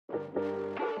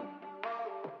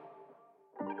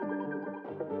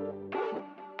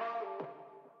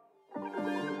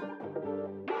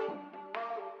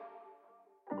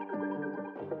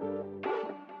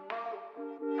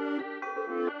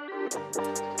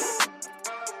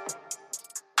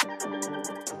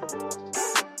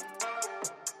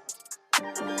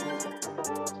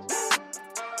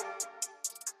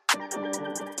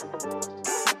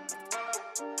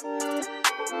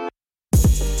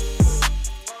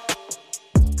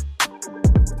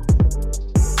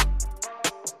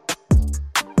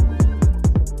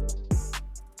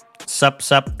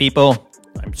Sup, people.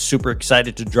 I'm super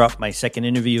excited to drop my second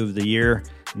interview of the year,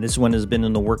 and this one has been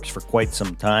in the works for quite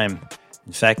some time.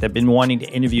 In fact, I've been wanting to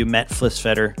interview Matt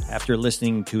Flisfeder after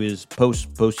listening to his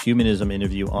post-humanism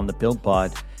interview on the Pill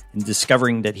Pod and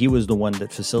discovering that he was the one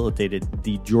that facilitated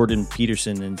the Jordan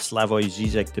Peterson and Slavoj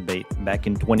Žižek debate back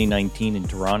in 2019 in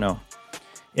Toronto.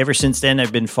 Ever since then,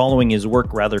 I've been following his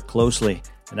work rather closely,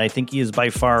 and I think he is by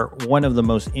far one of the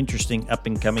most interesting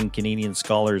up-and-coming Canadian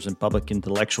scholars and public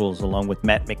intellectuals, along with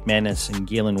Matt McManus and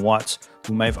Galen Watts,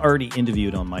 whom I've already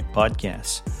interviewed on my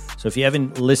podcast. So if you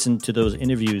haven't listened to those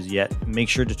interviews yet, make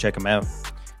sure to check them out.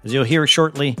 As you'll hear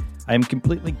shortly, I am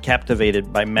completely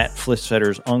captivated by Matt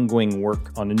Flisfeder's ongoing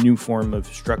work on a new form of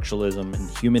structuralism and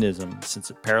humanism, since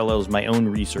it parallels my own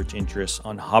research interests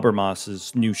on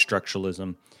Habermas's new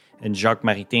structuralism and Jacques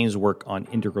Maritain's work on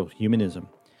integral humanism.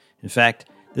 In fact,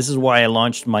 this is why I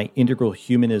launched my Integral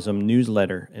Humanism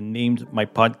newsletter and named my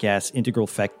podcast Integral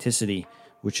Facticity,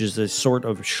 which is a sort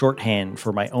of shorthand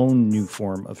for my own new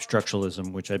form of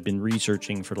structuralism, which I've been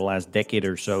researching for the last decade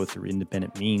or so through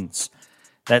independent means.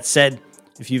 That said,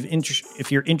 if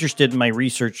you're interested in my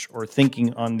research or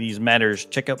thinking on these matters,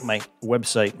 check out my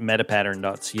website,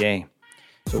 metapattern.ca.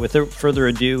 So without further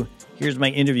ado, here's my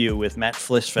interview with Matt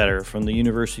Flisfeder from the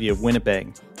University of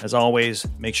Winnipeg. As always,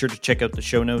 make sure to check out the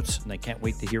show notes, and I can't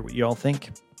wait to hear what you all think.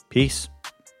 Peace.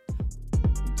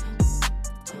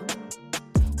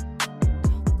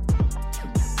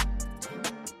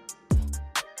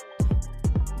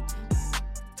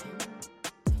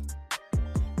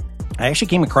 I actually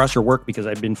came across your work because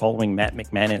I've been following Matt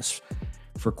McManus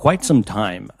for quite some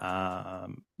time,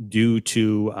 due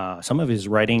to some of his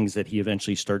writings that he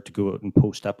eventually started to go out and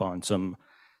post up on some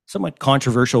somewhat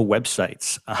controversial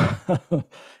websites,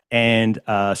 and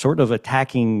sort of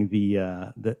attacking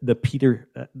the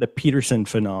Peterson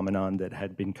phenomenon that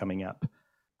had been coming up.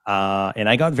 And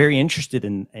I got very interested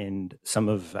in some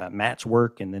of Matt's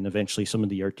work, and then eventually some of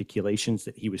the articulations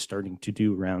that he was starting to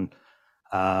do around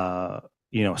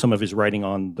some of his writing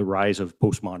on the rise of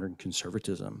postmodern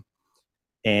conservatism.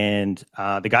 And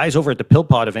the guys over at the Pill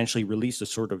Pod eventually released a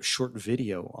sort of short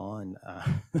video on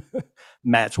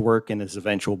Matt's work and his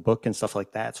eventual book and stuff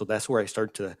like that. So that's where I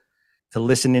started to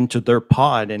listen into their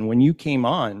pod. And when you came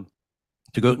on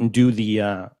to go out and do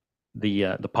the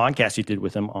podcast you did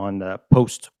with him on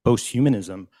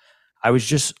post-humanism, I was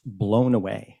just blown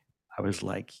away. I was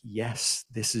like, yes,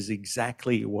 this is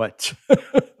exactly what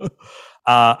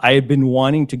I had been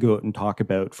wanting to go out and talk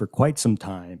about for quite some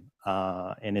time.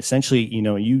 And essentially,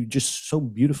 you just so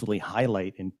beautifully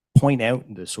highlight and point out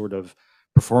the sort of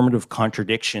performative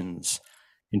contradictions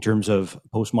in terms of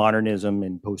postmodernism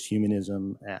and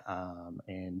posthumanism,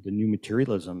 and the new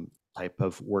materialism type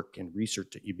of work and research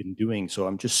that you've been doing. So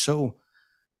I'm just so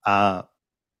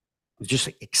just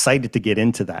excited to get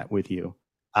into that with you.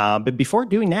 But before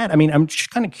doing that, I'm just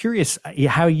kind of curious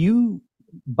how you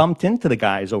bumped into the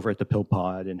guys over at the Pill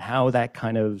Pod and how that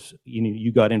kind of,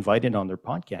 you got invited on their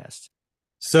podcast.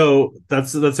 So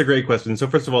that's a great question. So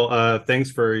first of all, thanks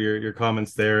for your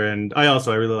comments there. And I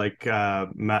really like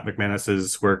Matt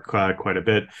McManus's work quite a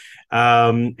bit.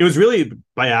 It was really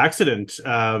by accident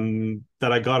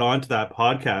that I got onto that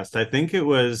podcast. I think it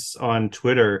was on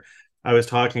Twitter. I was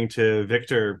talking to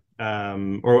Victor,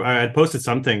 or I had posted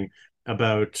something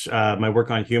about my work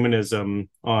on humanism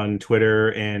on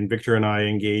Twitter, and Victor and I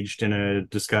engaged in a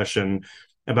discussion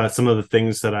about some of the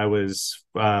things that I was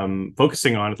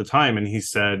focusing on at the time. And he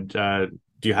said, have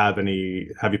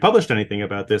you published anything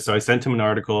about this? So I sent him an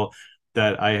article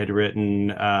that I had written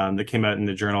that came out in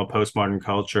the journal Postmodern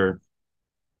Culture.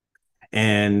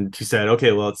 And he said,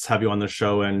 okay, well, let's have you on the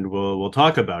show and we'll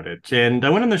talk about it. And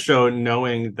I went on the show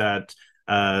knowing that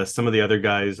some of the other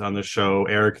guys on the show,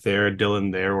 Eric there,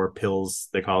 Dylan there, or Pills,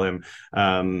 they call him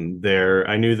there,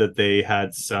 I knew that they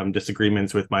had some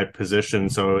disagreements with my position.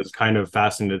 So I was kind of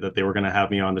fascinated that they were going to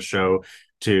have me on the show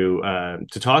to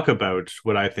talk about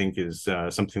what I think is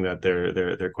something that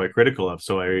they're quite critical of.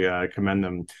 So I commend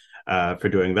them for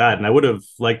doing that. And I would have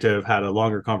liked to have had a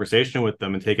longer conversation with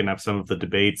them and taken up some of the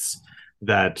debates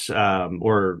that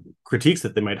or critiques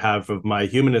that they might have of my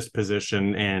humanist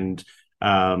position, and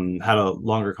had a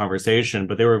longer conversation.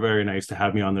 But they were very nice to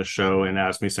have me on the show and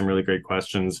ask me some really great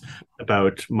questions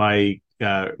about my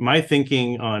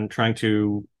thinking on trying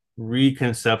to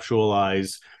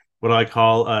reconceptualize what I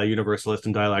call universalist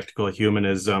and dialectical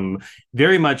humanism,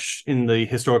 very much in the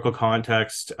historical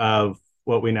context of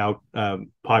what we now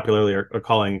popularly are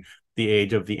calling the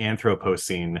age of the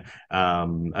Anthropocene,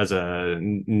 as a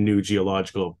new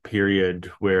geological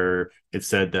period where it's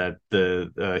said that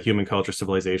the human culture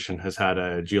civilization has had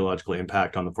a geological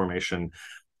impact on the formation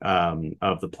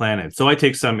of the planet. So I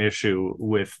take some issue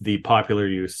with the popular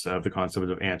use of the concept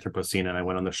of Anthropocene, and I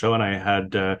went on the show and I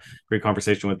had a great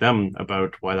conversation with them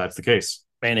about why that's the case.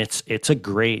 And it's a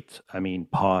great,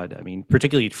 pod.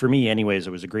 Particularly for me, anyways,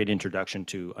 it was a great introduction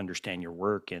to understand your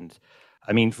work. And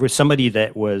for somebody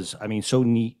that was, so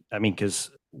neat.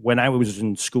 Because when I was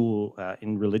in school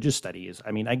in religious studies,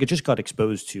 I just got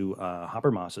exposed to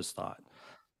Habermas's thought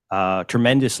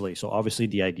tremendously. So obviously,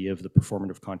 the idea of the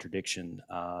performative contradiction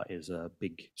is a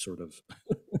big sort of,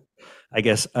 I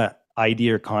guess,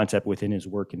 idea or concept within his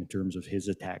work in terms of his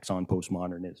attacks on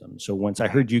postmodernism. So once I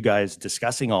heard you guys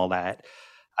discussing all that,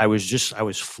 I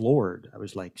was floored. I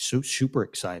was like so super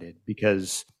excited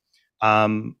because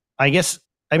I guess,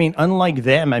 unlike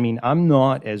them, I'm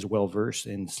not as well versed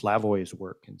in Slavoy's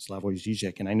work and Slavoj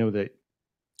Žižek. And I know that,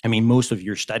 most of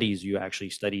your studies, you actually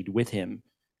studied with him.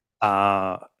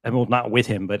 Well, not with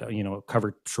him, but,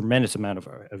 covered tremendous amount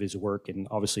of his work. And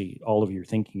obviously all of your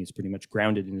thinking is pretty much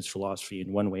grounded in his philosophy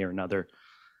in one way or another.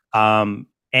 And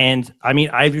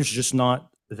I was just not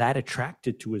that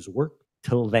attracted to his work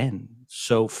till then.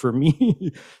 So for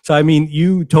me,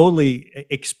 you totally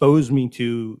exposed me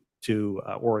to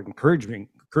or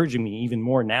encouraging me even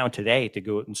more now today to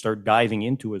go and start diving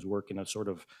into his work in a sort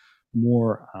of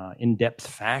more in-depth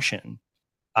fashion.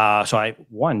 So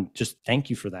just thank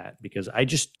you for that, because I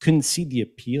just couldn't see the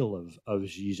appeal of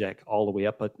Zizek all the way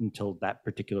up until that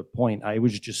particular point. I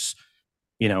was just,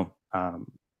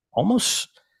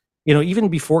 almost, even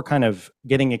before kind of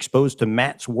getting exposed to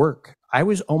Matt's work, I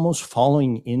was almost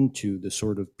falling into the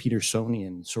sort of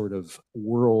Petersonian sort of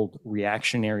world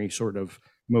reactionary sort of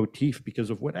motif because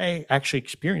of what I actually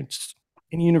experienced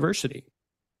in university.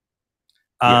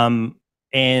 Yeah.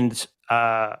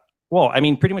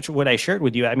 Pretty much what I shared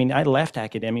with you. I left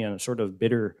academia in a sort of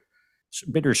bitter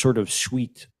sort of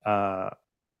sweet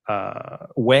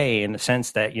way, in the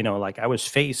sense that, I was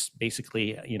faced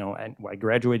basically, I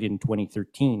graduated in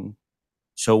 2013.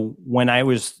 So when I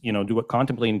was,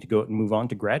 contemplating to go and move on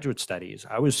to graduate studies,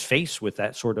 I was faced with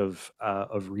that sort of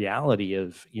reality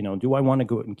of, do I want to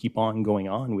go and keep on going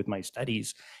on with my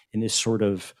studies in this sort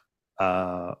of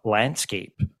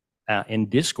landscape and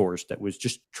discourse that was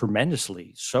just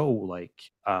tremendously so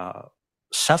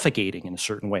suffocating in a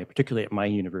certain way, particularly at my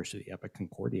university up at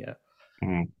Concordia.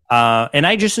 Mm-hmm. And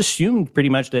I just assumed pretty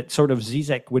much that sort of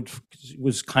Zizek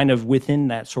was kind of within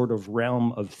that sort of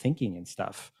realm of thinking and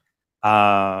stuff.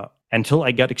 Until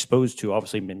I got exposed to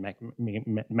obviously Matt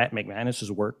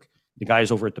McManus's work, the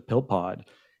guys over at the Pill Pod,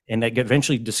 and I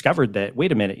eventually discovered that,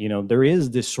 wait a minute, there is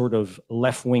this sort of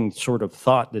left-wing sort of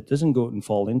thought that doesn't go out and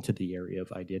fall into the area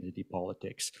of identity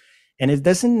politics. And it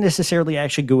doesn't necessarily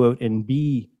actually go out and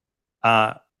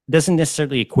doesn't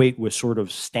necessarily equate with sort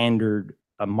of standard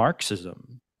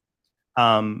Marxism.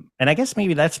 And I guess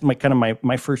maybe that's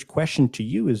my first question to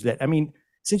you is that,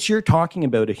 since you're talking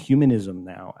about a humanism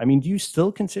now, do you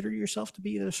still consider yourself to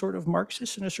be a sort of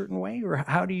Marxist in a certain way? Or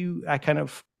how do you kind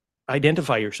of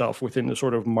identify yourself within the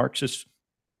sort of Marxist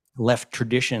left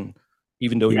tradition,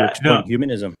 even though you're exploring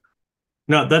humanism?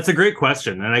 No, that's a great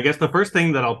question. And I guess the first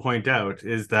thing that I'll point out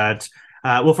is that,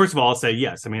 first of all, I'll say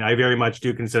yes. I very much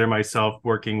do consider myself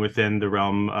working within the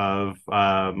realm of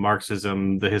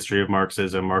Marxism, the history of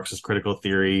Marxism, Marxist critical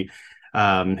theory,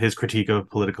 his critique of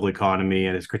political economy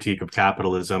and his critique of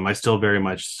capitalism. I still very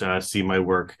much see my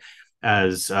work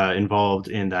as involved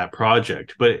in that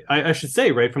project. But I should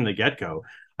say right from the get-go,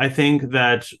 I think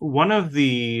that one of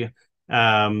the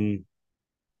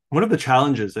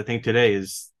challenges I think today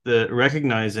is the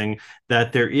recognizing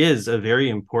that there is a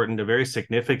very important, a very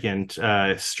significant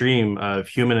stream of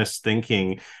humanist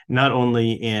thinking, not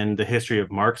only in the history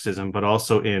of Marxism, but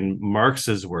also in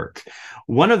Marx's work.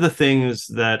 One of the things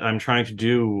that I'm trying to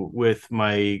do with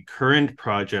my current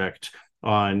project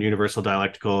on universal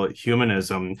dialectical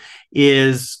humanism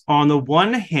is, on the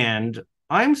one hand,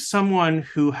 I'm someone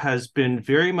who has been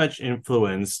very much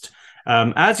influenced,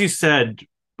 as you said,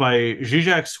 by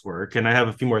Zizek's work, and I have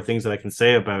a few more things that I can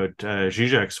say about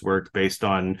Zizek's work based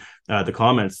on the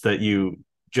comments that you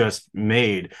just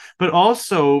made. But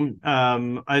also,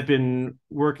 I've been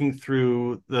working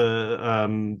through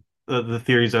the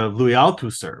theories of Louis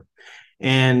Althusser.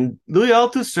 And Louis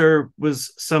Althusser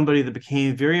was somebody that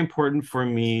became very important for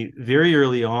me very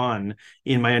early on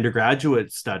in my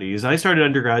undergraduate studies. I started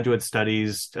undergraduate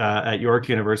studies at York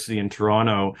University in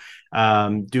Toronto,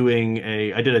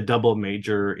 I did a double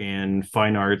major in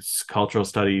fine arts, cultural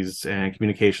studies, and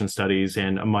communication studies,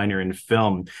 and a minor in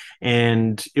film.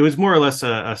 And it was more or less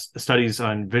a studies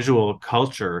on visual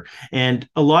culture. And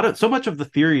so much of the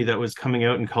theory that was coming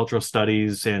out in cultural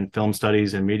studies and film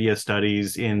studies and media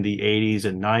studies in the 80s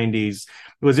and 90s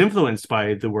was influenced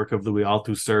by the work of Louis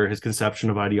Althusser, his conception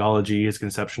of ideology, his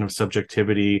conception of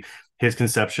subjectivity, his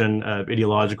conception of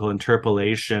ideological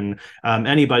interpolation.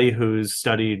 Anybody who's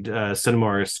studied cinema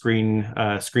or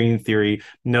screen theory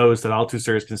knows that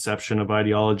Althusser's conception of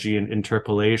ideology and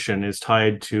interpolation is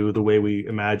tied to the way we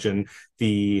imagine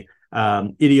the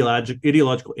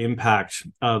ideological impact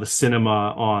of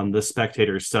cinema on the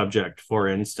spectator's subject, for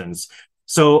instance.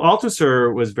 So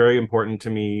Althusser was very important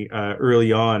to me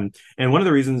early on. And one of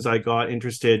the reasons I got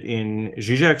interested in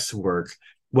Zizek's work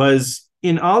was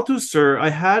in Althusser, I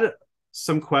had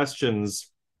some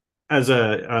questions as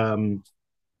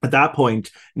at that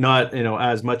point, not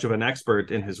as much of an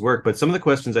expert in his work, but some of the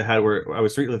questions I had were I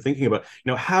was really thinking about,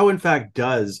 how in fact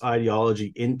does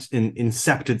ideology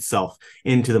incept itself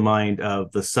into the mind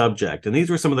of the subject? And these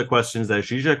were some of the questions that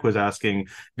Zizek was asking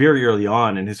very early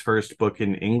on in his first book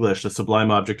in English, The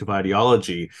Sublime Object of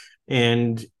Ideology.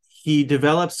 And he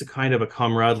develops a kind of a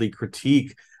comradely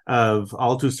critique of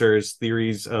Althusser's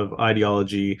theories of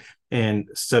ideology and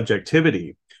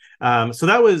subjectivity. So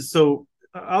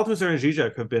Althusser and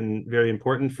Zizek have been very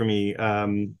important for me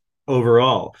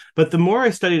overall. But the more I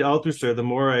studied Althusser, the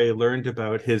more I learned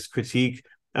about his critique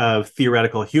of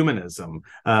theoretical humanism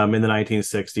in the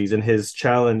 1960s and his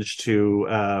challenge to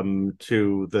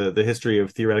the history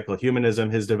of theoretical humanism,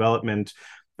 his development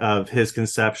of his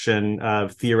conception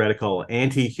of theoretical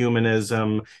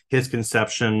anti-humanism, his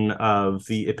conception of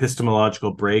the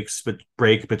epistemological break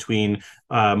between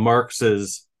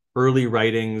Marx's early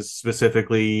writings,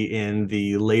 specifically in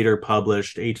the later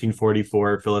published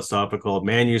 1844 philosophical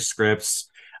manuscripts.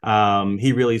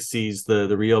 He really sees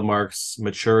the real Marx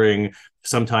maturing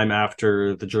sometime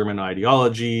after the German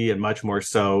ideology, and much more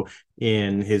so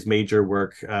in his major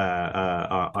work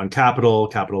on Capital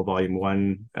Volume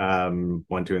 1,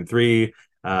 1, 2, and 3,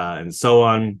 and so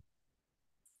on.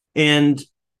 And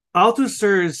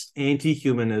Althusser's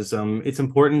anti-humanism, it's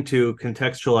important to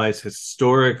contextualize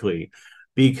historically,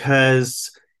 because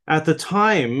at the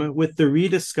time, with the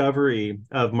rediscovery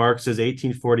of Marx's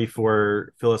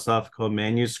 1844 philosophical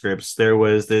manuscripts, there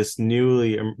was this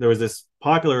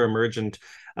popular emergent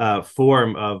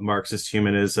form of Marxist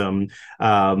humanism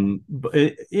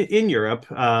in Europe,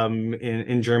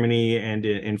 in Germany, and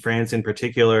in France in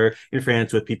particular. In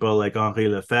France, with people like Henri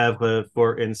Lefebvre,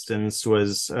 for instance,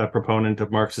 was a proponent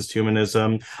of Marxist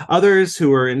humanism. Others who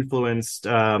were influenced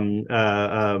by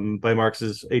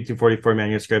Marx's 1844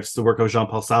 manuscripts, the work of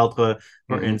Jean-Paul Sartre,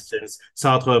 for instance.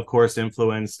 Sartre, of course,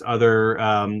 influenced other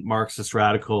Marxist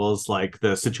radicals like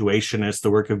the Situationists,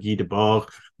 the work of Guy Debord.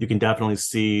 You can definitely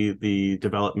see the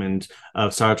development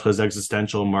of Sartre's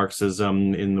existential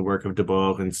Marxism in the work of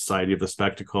Debord in Society of the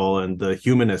Spectacle, and the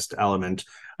humanist element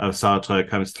of Sartre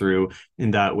comes through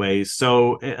in that way.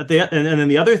 So, and then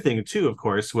the other thing too, of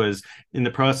course, was in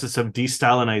the process of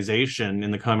de-Stalinization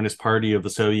in the Communist Party of the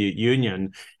Soviet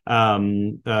Union.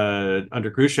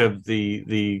 Under Khrushchev,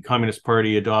 the Communist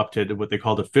Party adopted what they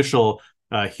called official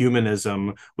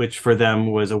humanism, which for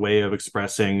them was a way of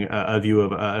expressing a view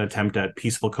of an attempt at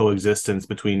peaceful coexistence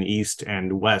between East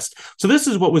and West. So this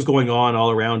is what was going on all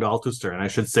around Althusser. And I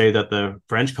should say that the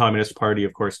French Communist Party,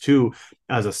 of course, too,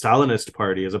 as a Stalinist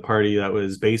party, as a party that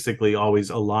was basically always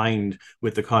aligned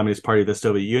with the Communist Party of the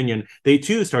Soviet Union, they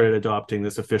too started adopting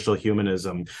this official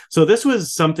humanism. So this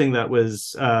was something that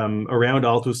was around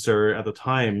Althusser at the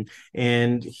time,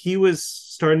 and he was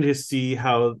starting to see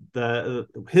how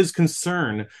his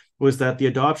concern was that the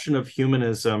adoption of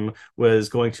humanism was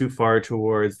going too far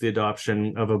towards the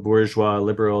adoption of a bourgeois,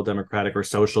 liberal, democratic, or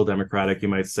social democratic, you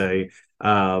might say,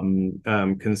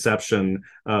 conception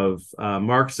of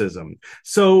Marxism.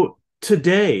 So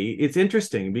today, it's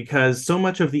interesting because so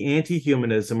much of the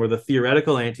anti-humanism, or the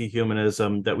theoretical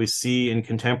anti-humanism that we see in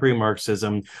contemporary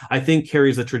Marxism, I think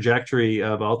carries the trajectory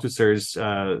of Althusser's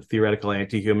theoretical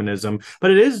anti-humanism.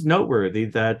 But it is noteworthy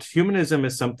that humanism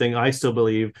is something I still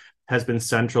believe has been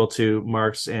central to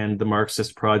Marx and the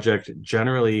Marxist project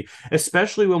generally,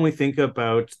 especially when we think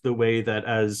about the way that,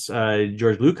 as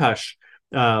George Lukács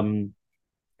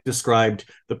described,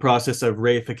 the process of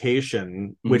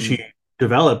reification, which he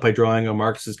developed by drawing on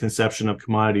Marx's conception of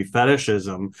commodity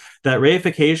fetishism, that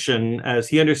reification, as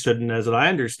he understood and as I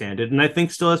understand it, and I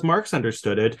think still as Marx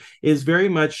understood it, is very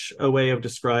much a way of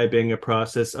describing a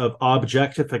process of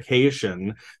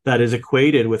objectification that is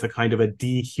equated with a kind of a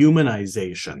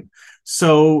dehumanization.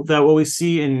 So that what we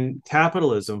see in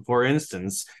capitalism, for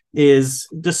instance, is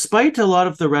despite a lot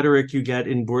of the rhetoric you get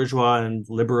in bourgeois and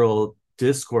liberal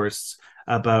discourse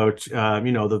about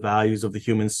the values of the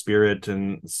human spirit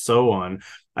and so on,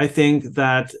 I think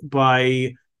that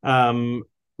by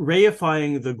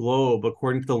reifying the globe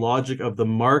according to the logic of the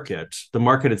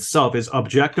market itself is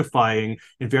objectifying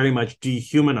and very much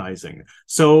dehumanizing.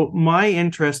 So my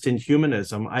interest in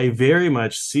humanism, I very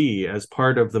much see as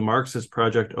part of the Marxist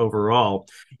project overall,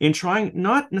 in trying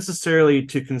not necessarily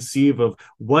to conceive of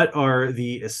what are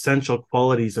the essential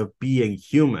qualities of being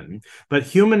human, but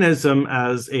humanism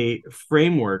as a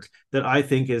framework that I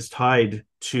think is tied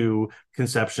to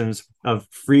conceptions of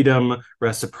freedom,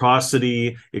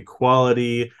 reciprocity,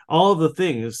 equality, all of the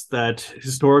things that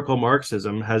historical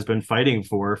Marxism has been fighting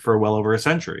for well over a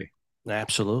century.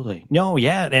 Absolutely. No,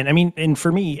 yeah. And I mean, and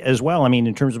for me as well, I mean,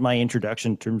 in terms of my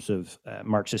introduction, in terms of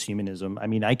Marxist humanism, I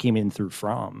mean, I came in through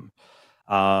Fromm.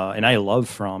 And I love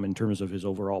Fromm in terms of his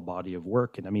overall body of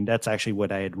work. And I mean, that's actually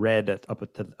what I had read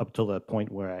up till that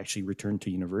point where I actually returned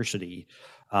to university.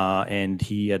 And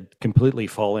he had completely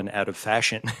fallen out of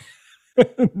fashion.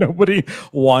 Nobody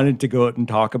wanted to go out and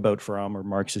talk about Fromm or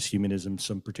Marxist humanism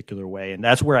some particular way. And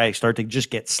that's where I start to just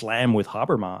get slammed with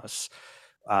Habermas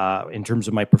in terms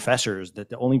of my professors, that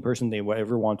the only person they would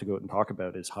ever want to go out and talk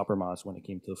about is Habermas when it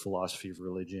came to the philosophy of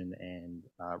religion and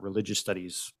religious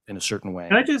studies in a certain way.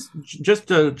 Can I just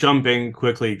jump in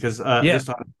quickly because Yeah. just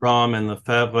on Fromm and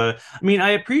Lefebvre, I mean,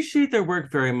 I appreciate their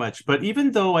work very much, but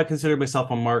even though I consider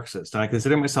myself a Marxist and I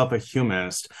consider myself a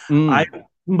humanist, I Mm.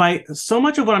 my so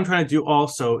much of what I'm trying to do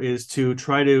also is to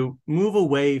try to move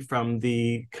away from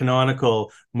the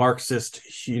canonical Marxist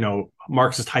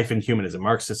hyphen humanism,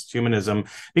 Marxist humanism,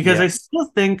 because Yeah. I still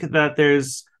think that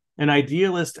there's an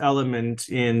idealist element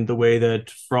in the way that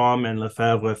Fromm and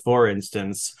Lefebvre, for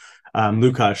instance,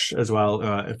 Lukács as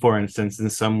well, for instance,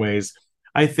 in some ways,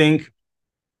 I think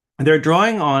they're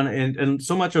drawing on, and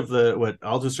so much of the what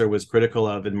Althusser was critical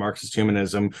of in Marxist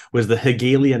humanism was the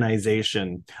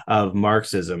Hegelianization of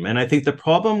Marxism. And I think the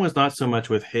problem was not so much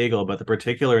with Hegel, but the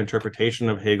particular interpretation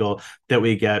of Hegel that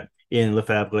we get in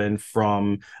Lefebvre and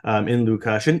Fromm, in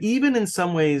Lukács, and even in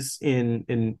some ways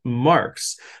in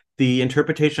Marx, the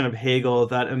interpretation of Hegel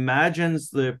that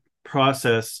imagines the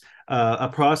process a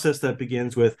process that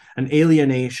begins with an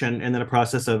alienation and then a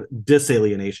process of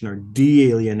disalienation or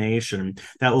de-alienation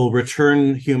that will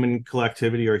return human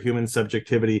collectivity or human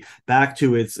subjectivity back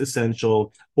to its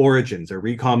essential origins, a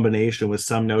recombination with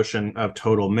some notion of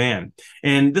total man.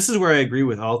 And this is where I agree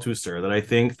with Althusser, that I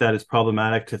think that it's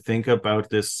problematic to think about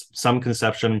this, some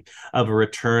conception of a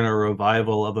return or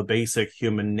revival of a basic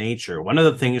human nature. One of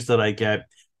the things that I get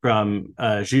from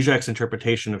Zizek's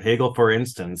interpretation of Hegel, for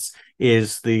instance,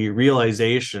 is the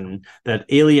realization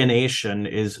that alienation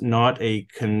is not a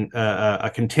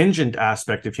contingent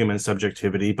aspect of human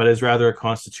subjectivity, but is rather a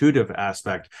constitutive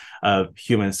aspect of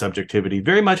human subjectivity.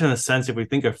 Very much in the sense, if we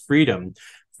think of freedom,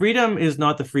 freedom is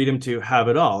not the freedom to have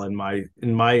it all. In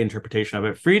my interpretation of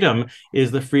it, freedom is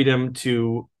the freedom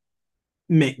to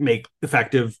make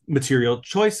effective material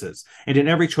choices. And in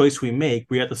every choice we make,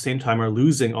 we at the same time are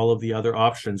losing all of the other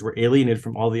options. We're alienated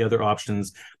from all the other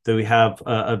options that we have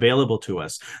available to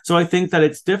us. So I think that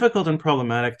it's difficult and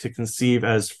problematic to conceive,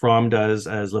 as Fromm does,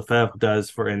 as Lefebvre does,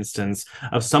 for instance,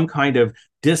 of some kind of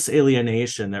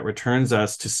disalienation that returns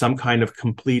us to some kind of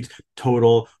complete,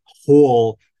 total,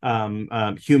 whole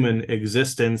human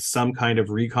existence, some kind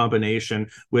of recombination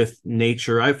with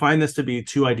nature. I find this to be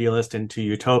too idealist and too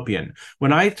utopian.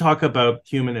 When I talk about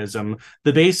humanism,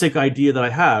 the basic idea that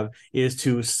I have is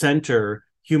to center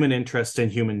human interests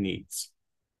and human needs.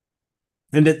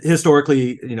 And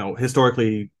historically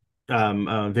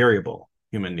variable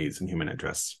human needs and human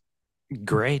interests.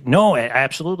 Great. No,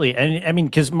 absolutely. And I mean,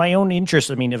 because my own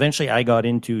interest, I mean, eventually I got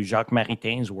into Jacques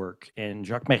Maritain's work, and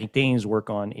Jacques Maritain's work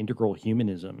on integral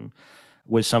humanism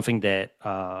was something that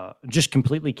just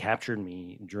completely captured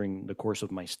me during the course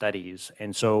of my studies.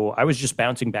 And so I was just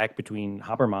bouncing back between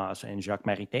Habermas and Jacques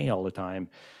Maritain all the time,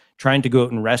 trying to go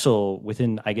out and wrestle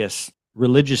within, I guess,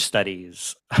 religious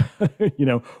studies.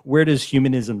 Where does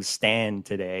humanism stand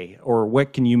today, or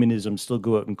what can humanism still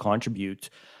go out and contribute?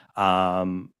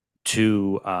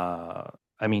 To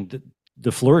I mean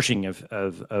the flourishing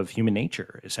of human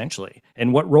nature, essentially,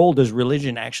 and what role does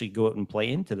religion actually go out and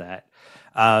play into that?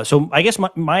 So I guess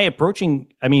my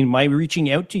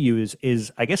reaching out to you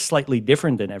is I guess slightly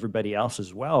different than everybody else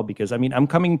as well, because I mean, I'm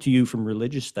coming to you from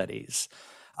religious studies.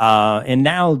 And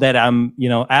now that I'm,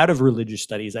 out of religious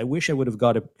studies, I wish I would have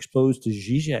got exposed to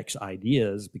Zizek's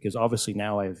ideas, because obviously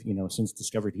now I've, since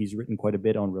discovered he's written quite a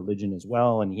bit on religion as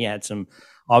well. And he had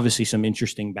obviously some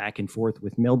interesting back and forth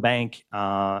with Milbank.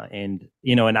 And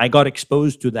I got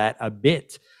exposed to that a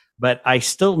bit, but I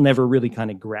still never really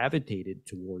kind of gravitated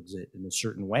towards it in a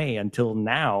certain way until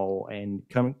now, and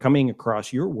coming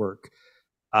across your work,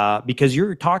 because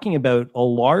you're talking about a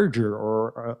larger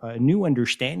or a new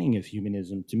understanding of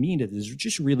humanism, to me, that is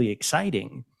just really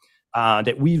exciting,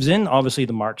 that weaves in obviously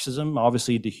the Marxism,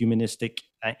 obviously the humanistic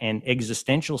and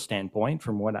existential standpoint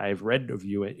from what I've read of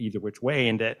you at either which way,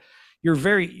 and that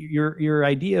your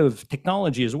idea of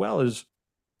technology as well is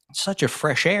such a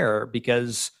fresh air,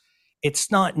 because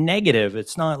it's not negative.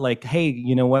 It's not like, hey,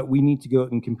 you know what, we need to go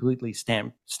out and completely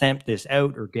stamp this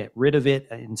out or get rid of it.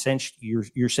 In sense,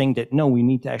 you're saying that no, we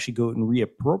need to actually go out and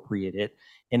reappropriate it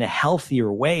in a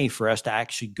healthier way for us to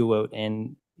actually go out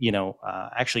and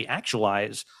actually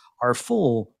actualize our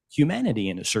full humanity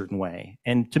in a certain way.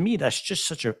 And to me, that's just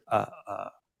such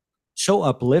so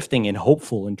uplifting and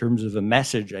hopeful in terms of a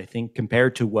message, I think,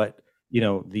 compared to what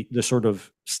the sort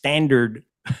of standard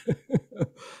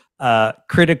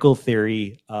critical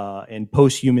theory and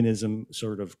post-humanism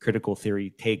sort of critical theory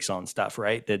takes on stuff,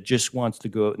 right? That just wants to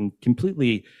go out and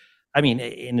completely, I mean,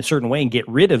 in a certain way, and get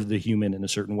rid of the human in a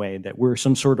certain way, that we're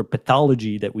some sort of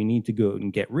pathology that we need to go out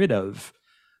and get rid of.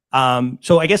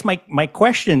 So I guess my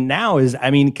question now is,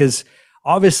 I mean, because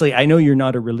obviously I know you're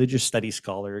not a religious studies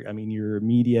scholar. I mean, you're a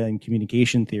media and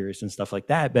communication theorist and stuff like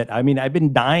that. But I mean, I've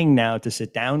been dying now to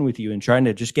sit down with you and trying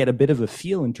to just get a bit of a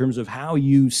feel in terms of how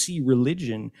you see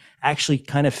religion actually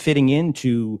kind of fitting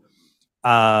into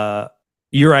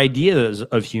your ideas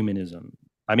of humanism.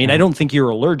 I mean, I don't think you're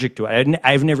allergic to it.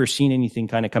 I've never seen anything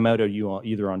kind of come out of you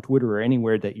either on Twitter or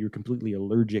anywhere that you're completely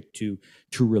allergic to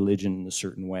religion in a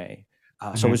certain way.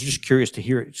 So I was just curious to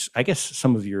hear, I guess,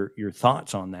 some of your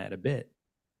thoughts on that a bit.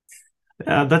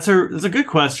 That's a good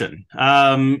question.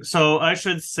 So I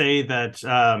should say that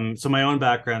so my own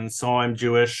background. So I'm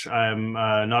Jewish. I'm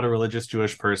not a religious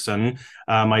Jewish person.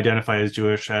 I identify as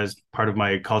Jewish as part of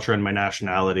my culture and my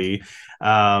nationality.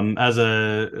 As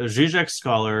a Zizek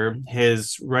scholar,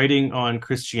 his writing on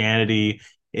Christianity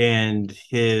and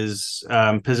his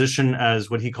position as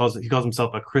what he calls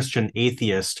himself a Christian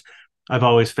atheist, I've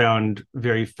always found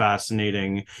very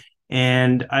fascinating.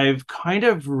 And I've kind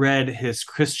of read his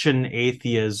Christian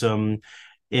atheism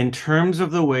in terms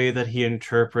of the way that he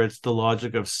interprets the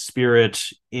logic of spirit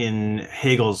in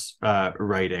Hegel's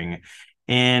writing.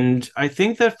 And I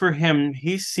think that for him,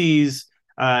 he sees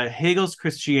Hegel's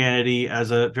Christianity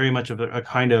as a very much of a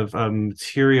kind of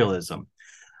materialism.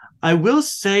 I will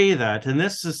say that, and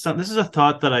this is a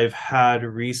thought that I've had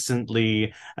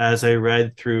recently as I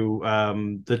read through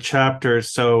the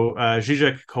chapters. So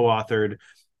Zizek co-authored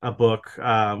a book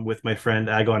with my friend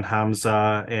Agon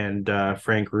Hamza and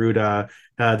Frank Ruda.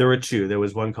 There were two. There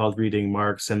was one called Reading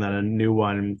Marx, and then a new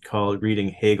one called Reading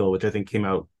Hegel, which I think came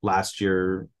out last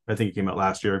year. I think it came out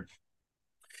last year.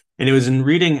 And it was in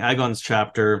reading Agon's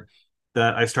chapter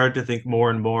that I started to think more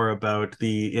and more about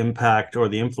the impact or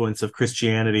the influence of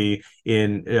Christianity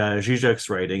in Zizek's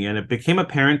writing. And it became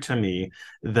apparent to me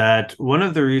that one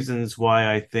of the reasons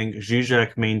why I think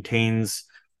Zizek maintains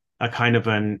a kind of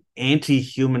an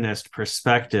anti-humanist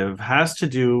perspective has to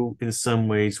do in some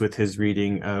ways with his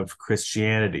reading of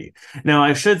Christianity. Now,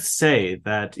 I should say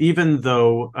that even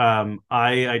though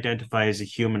I identify as a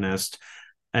humanist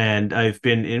and I've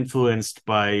been influenced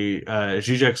by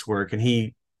Zizek's work, and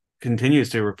he continues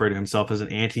to refer to himself as an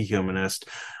anti-humanist.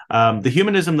 The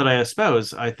humanism that I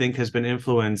espouse, I think, has been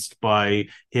influenced by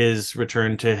his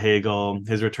return to Hegel,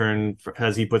 his return,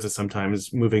 as he puts it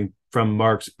sometimes, moving from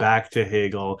Marx back to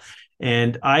Hegel.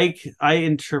 And I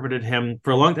interpreted him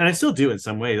for a long time, and I still do in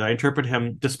some ways. I interpret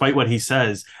him, despite what he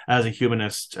says, as a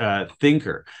humanist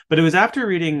thinker. But it was after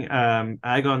reading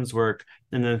Agon's work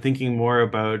and then thinking more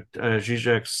about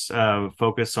Zizek's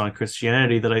focus on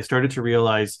Christianity that I started to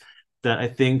realize that I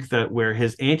think that where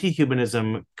his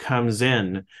anti-humanism comes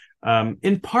in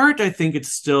part, I think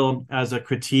it's still as a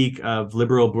critique of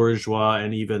liberal bourgeois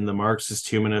and even the Marxist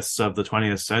humanists of the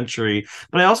 20th century.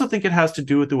 But I also think it has to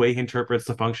do with the way he interprets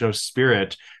the function of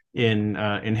spirit in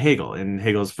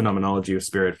Hegel's phenomenology of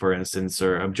spirit, for instance,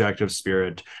 or objective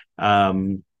spirit,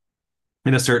 in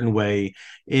a certain way,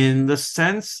 in the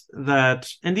sense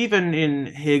that, and even in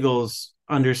Hegel's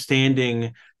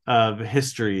understanding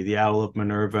history, the Owl of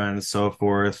Minerva, and so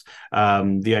forth.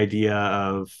 The idea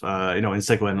of in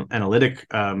psychoanalytic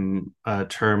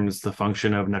terms, the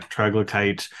function of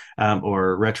Neutralität,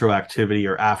 or retroactivity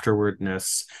or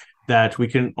afterwardness. That we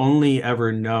can only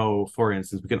ever know, for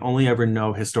instance, we can only ever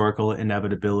know historical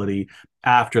inevitability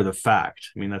after the fact.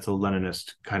 I mean, that's a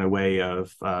Leninist kind of way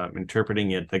of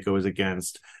interpreting it that goes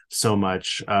against so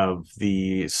much of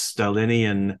the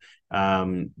Stalinian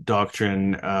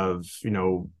doctrine of,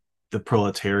 the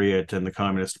proletariat and the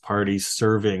Communist Party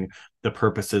serving the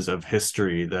purposes of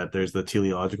history, that there's the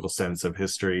teleological sense of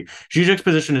history. Zizek's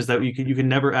position is that you can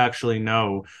never actually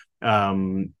know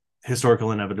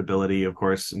historical inevitability, of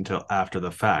course, until after the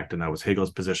fact. And that was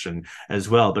Hegel's position as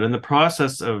well. But in the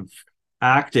process of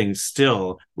acting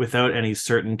still without any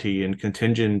certainty and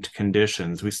contingent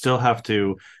conditions, we still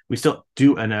do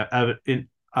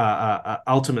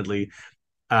ultimately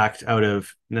act out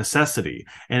of necessity.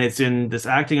 And it's in this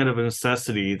acting out of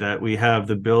necessity that we have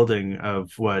the building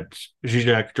of what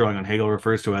Zizek, drawing on Hegel,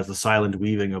 refers to as the silent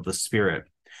weaving of the spirit.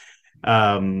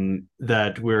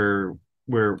 That we're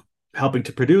helping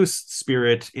to produce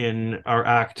spirit in our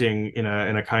acting in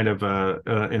a kind of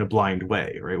in a blind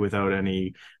way, right, without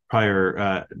any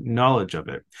prior knowledge of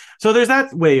it. So there's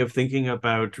that way of thinking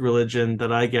about religion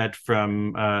that I get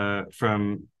from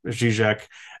Zizek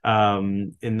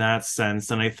in that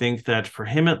sense. And I think that for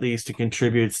him, at least, it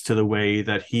contributes to the way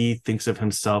that he thinks of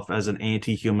himself as an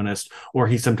anti-humanist, or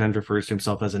he sometimes refers to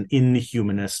himself as an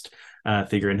inhumanist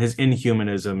figure. And his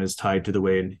inhumanism is tied to the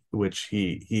way in which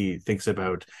he thinks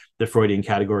about the Freudian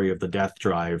category of the death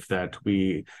drive, that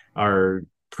we are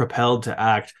propelled to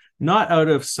act not out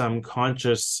of some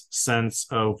conscious sense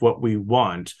of what we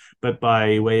want, but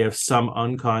by way of some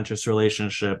unconscious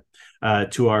relationship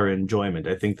to our enjoyment.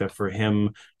 I think that for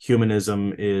him,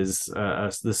 humanism is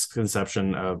this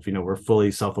conception of, we're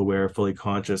fully self-aware, fully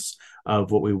conscious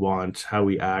of what we want, how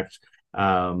we act.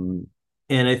 And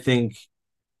I think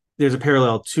there's a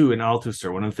parallel too in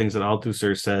Althusser. One of the things that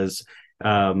Althusser says,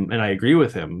 and I agree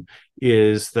with him,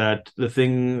 is that the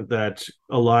thing that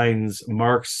aligns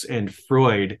Marx and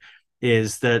Freud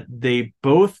is that they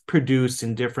both produce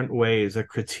in different ways a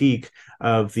critique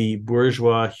of the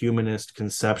bourgeois humanist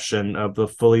conception of the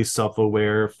fully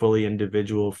self-aware, fully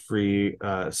individual, free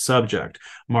subject.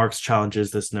 Marx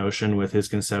challenges this notion with his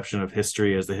conception of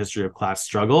history as the history of class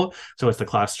struggle. So it's the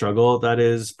class struggle that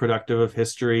is productive of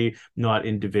history, not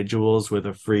individuals with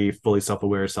a free, fully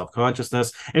self-aware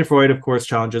self-consciousness. And Freud, of course,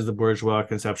 challenges the bourgeois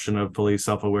conception of fully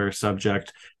self-aware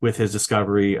subject with his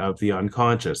discovery of the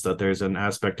unconscious, that there's an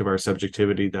aspect of our subjectivity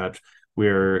that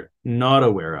we're not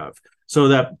aware of. So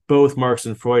that both Marx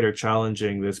and Freud are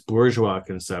challenging this bourgeois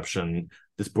conception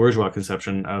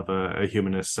of a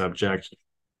humanist subject.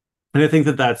 And I think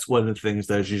that that's one of the things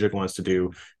that Zizek wants to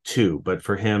do too. But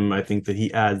for him, I think that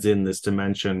he adds in this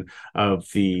dimension of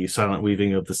the silent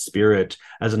weaving of the spirit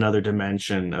as another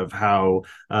dimension of how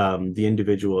the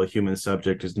individual human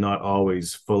subject is not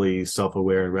always fully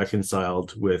self-aware and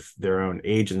reconciled with their own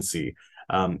agency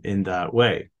in that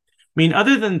way. I mean,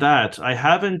 other than that, I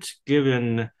haven't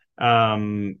given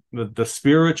the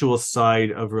spiritual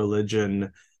side of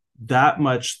religion that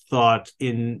much thought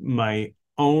in my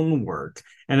own work.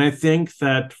 And I think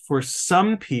that for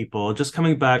some people, just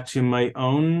coming back to my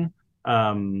own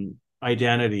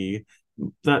identity,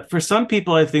 that for some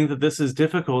people, I think that this is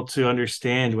difficult to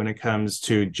understand when it comes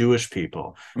to Jewish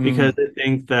people, because I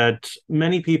think that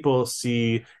many people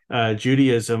see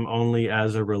Judaism only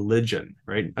as a religion,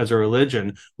 right? As a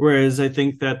religion. Whereas I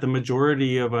think that the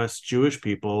majority of us Jewish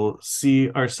people see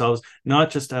ourselves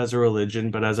not just as a religion,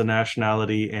 but as a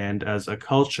nationality and as a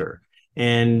culture.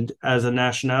 And as a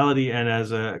nationality and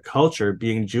as a culture,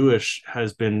 being Jewish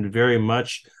has been very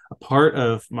much a part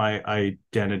of my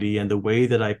identity and the way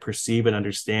that I perceive and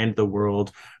understand the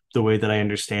world, the way that I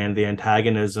understand the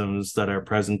antagonisms that are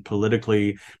present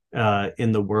politically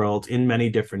in the world in many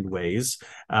different ways,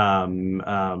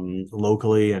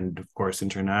 locally and of course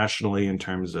internationally, in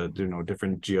terms of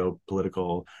different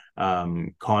geopolitical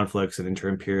conflicts and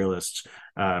inter-imperialist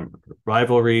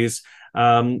rivalries.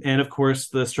 And of course,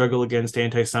 the struggle against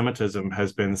anti-Semitism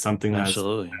has been something that's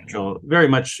central, very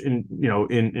much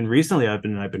in recently I've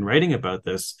been writing about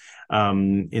this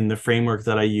in the framework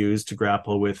that I use to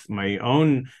grapple with my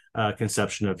own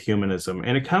conception of humanism.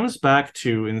 And it comes back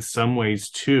to, in some ways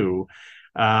too,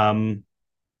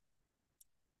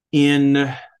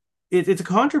 in it's a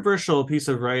controversial piece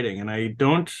of writing, and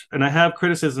I have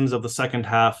criticisms of the second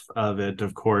half of it,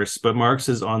 of course, but Marx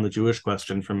is on the Jewish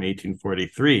question from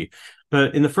 1843.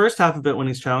 But in the first half of it, when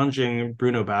he's challenging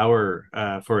Bruno Bauer,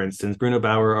 for instance, Bruno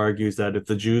Bauer argues that if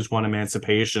the Jews want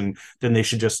emancipation, then they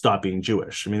should just stop being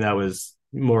Jewish. I mean, that was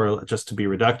more, just to be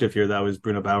reductive here, that was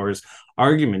Bruno Bauer's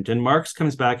argument. And Marx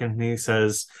comes back and he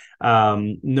says,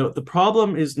 no, the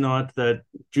problem is not that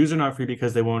Jews are not free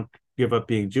because they won't give up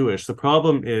being Jewish. The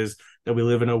problem is that we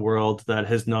live in a world that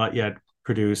has not yet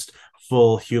produced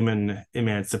full human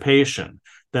emancipation.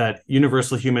 That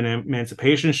universal human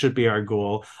emancipation should be our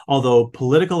goal, although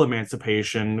political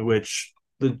emancipation, which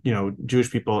the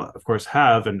Jewish people, of course,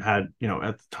 have and had,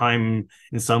 at the time,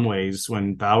 in some ways,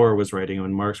 when Bauer was writing,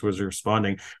 when Marx was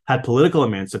responding, had political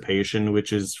emancipation,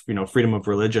 which is, freedom of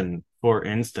religion, for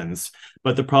instance.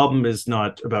 But the problem is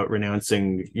not about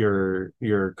renouncing your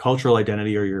cultural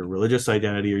identity or your religious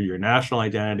identity or your national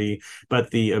identity, but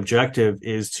the objective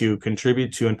is to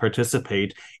contribute to and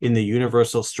participate in the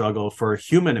universal struggle for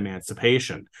human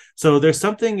emancipation. So there's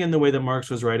something in the way that Marx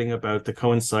was writing about the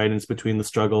coincidence between the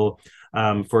struggle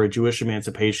for Jewish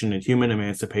emancipation and human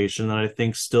emancipation that I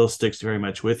think still sticks very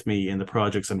much with me in the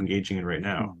projects I'm engaging in right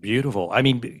now. Beautiful. I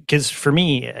mean, because for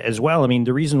me as well, I mean,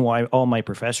 the reason why all my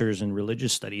professors in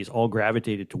religious studies all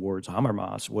gravitated towards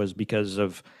Habermas was because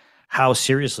of how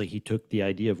seriously he took the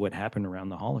idea of what happened around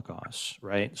the Holocaust,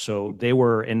 right? So they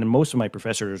were, and most of my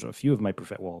professors, a few of my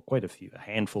quite a few, a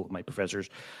handful of my professors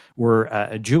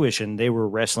were Jewish, and they were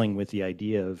wrestling with the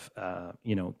idea of,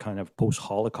 kind of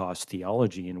post-Holocaust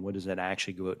theology and what does that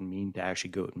actually go out and mean to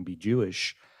actually go out and be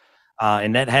Jewish.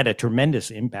 And that had a tremendous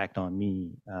impact on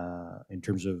me in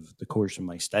terms of the course of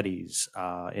my studies.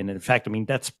 And in fact, I mean,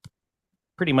 that's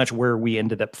pretty much where we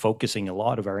ended up focusing a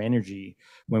lot of our energy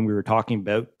when we were talking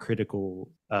about critical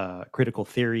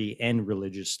theory and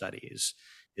religious studies.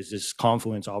 Is this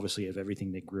confluence, obviously, of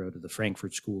everything that grew out of the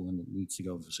Frankfurt School, and it needs to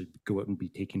go out and be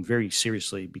taken very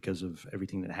seriously because of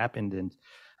everything that happened. And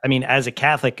I mean, as a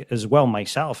Catholic as well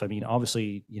myself, I mean,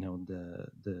 obviously, the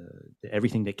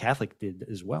everything that Catholic did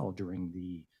as well during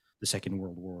the Second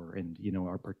World War, and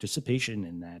our participation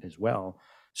in that as well.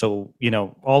 So,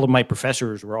 all of my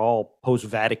professors were all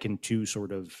post-Vatican II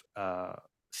sort of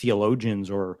theologians,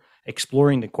 or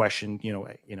exploring the question.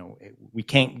 We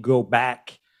can't go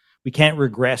back, we can't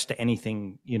regress to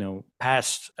anything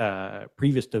past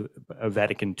previous to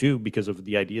Vatican II because of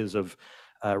the ideas of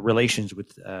relations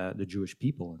with the Jewish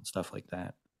people and stuff like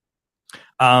that.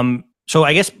 So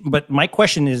I guess, but my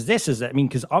question is this: is that, I mean,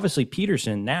 because obviously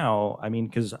Peterson now, I mean,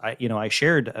 because I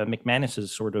shared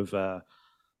McManus's sort of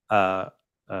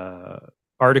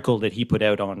article that he put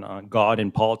out on God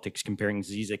and politics, comparing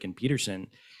Zizek and Peterson.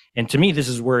 And to me, this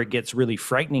is where it gets really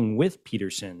frightening with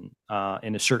Peterson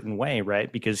in a certain way, right?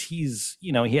 Because he's,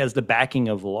 he has the backing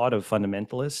of a lot of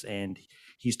fundamentalists, and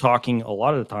he's talking a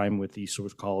lot of the time with these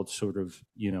so-called sort of,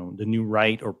 the new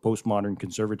right or postmodern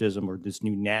conservatism or this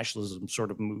new nationalism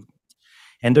sort of movement.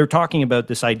 And they're talking about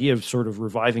this idea of sort of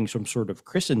reviving some sort of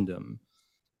Christendom.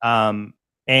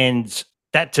 And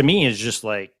that to me is just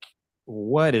like,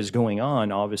 what is going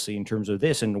on, obviously, in terms of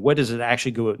this, and what does it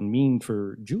actually go out and mean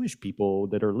for Jewish people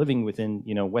that are living within,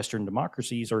 Western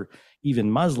democracies, or even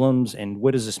Muslims, and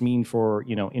what does this mean for,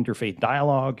 interfaith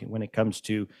dialogue when it comes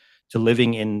to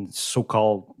living in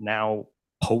so-called now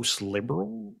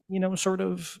post-liberal, sort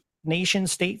of nation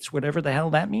states, whatever the hell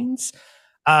that means.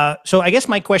 So I guess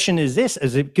my question is this: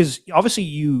 is it because obviously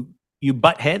you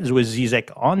butt heads with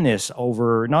Zizek on this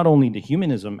over not only the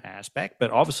humanism aspect,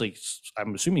 but obviously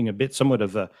I'm assuming somewhat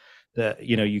of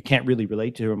you can't really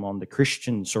relate to him on the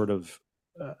Christian sort of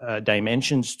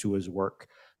dimensions to his work.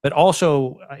 But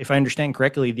also, if I understand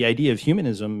correctly, the idea of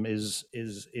humanism is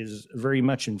very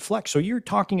much in flux. So you're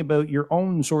talking about your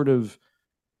own sort of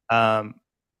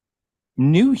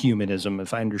new humanism,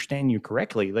 if I understand you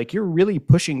correctly. Like, you're really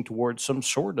pushing towards some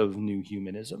sort of new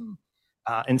humanism.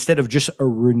 Instead of just a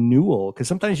renewal, because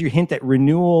sometimes you hint at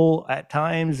renewal at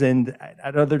times, and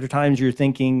at other times you're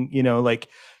thinking,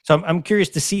 so I'm curious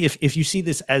to see if you see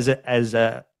this as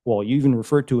a well, you even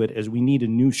refer to it as we need a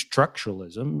new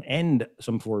structuralism and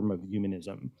some form of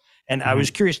humanism. And I was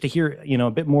curious to hear,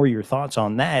 a bit more your thoughts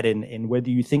on that, and whether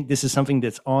you think this is something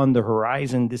that's on the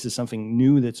horizon, this is something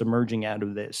new that's emerging out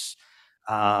of this,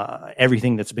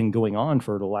 everything that's been going on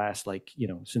for the last,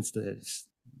 since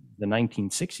the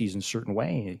 1960s in a certain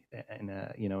way, and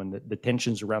and the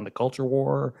tensions around the culture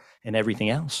war and everything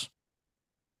else.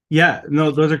 Yeah,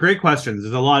 no, those are great questions.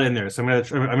 There's a lot in there, so I'm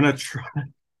gonna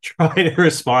try to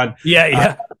respond.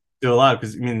 Yeah. do a lot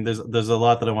because I mean, there's a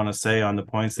lot that I want to say on the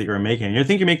points that you're making. I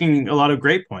think you're making a lot of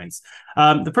great points.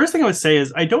 The first thing I would say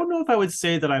is I don't know if I would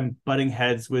say that I'm butting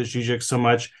heads with Zizek so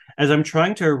much as I'm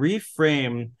trying to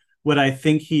reframe what I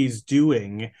think he's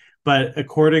doing, but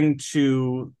according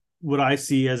to what I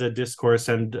see as a discourse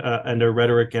and a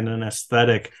rhetoric and an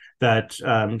aesthetic that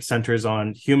centers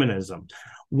on humanism.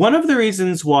 One of the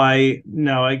reasons why,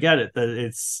 now I get it, that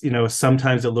it's,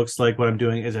 sometimes it looks like what I'm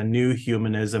doing is a new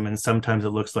humanism and sometimes it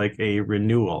looks like a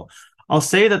renewal. I'll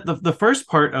say that the first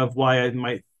part of why I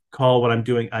might call what I'm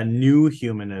doing a new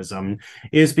humanism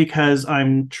is because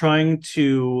I'm trying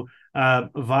to,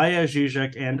 via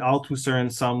Zizek and Althusser in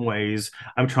some ways,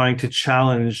 I'm trying to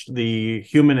challenge the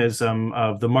humanism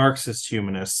of the Marxist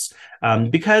humanists,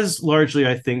 because largely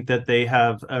I think that they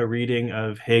have a reading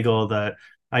of Hegel that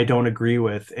I don't agree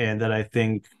with, and that I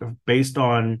think, based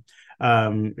on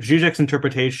Zizek's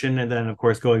interpretation, and then, of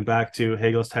course, going back to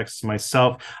Hegel's texts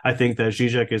myself, I think that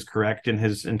Zizek is correct in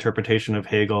his interpretation of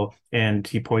Hegel, and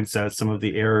he points out some of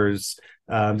the errors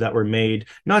that were made,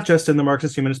 not just in the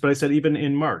Marxist humanists, but I said even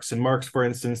in Marx. In Marx, for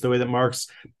instance, the way that Marx,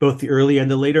 both the early and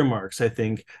the later Marx, I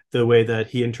think the way that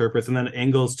he interprets, and then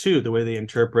Engels too, the way they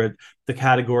interpret the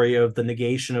category of the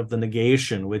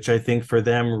negation, which I think for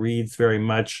them reads very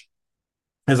much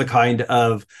as a kind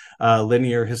of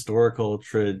linear historical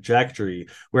trajectory.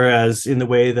 Whereas in the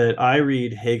way that I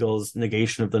read Hegel's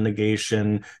negation of the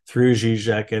negation through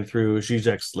Zizek and through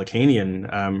Zizek's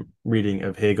Lacanian reading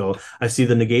of Hegel, I see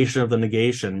the negation of the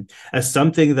negation as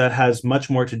something that has much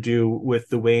more to do with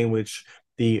the way in which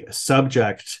the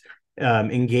subject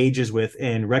engages with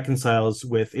and reconciles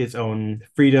with its own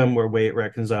freedom, or way it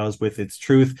reconciles with its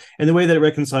truth, and the way that it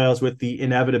reconciles with the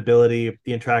inevitability,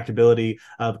 the intractability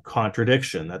of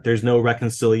contradiction, that there's no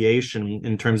reconciliation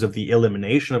in terms of the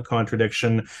elimination of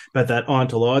contradiction, but that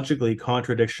ontologically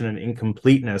contradiction and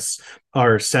incompleteness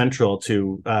are central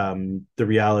to the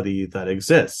reality that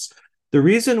exists. The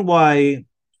reason why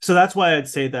So that's why I'd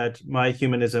say that my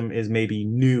humanism is maybe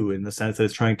new, in the sense that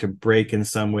it's trying to break in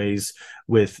some ways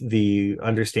with the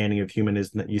understanding of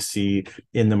humanism that you see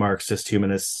in the Marxist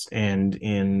humanists and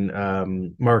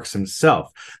in Marx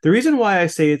himself. The reason why I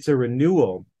say it's a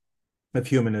renewal of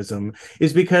humanism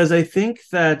is because I think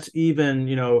that even,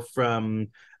 from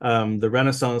the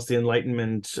Renaissance, the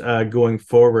Enlightenment, going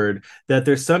forward, that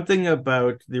there's something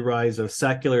about the rise of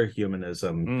secular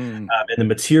humanism, and the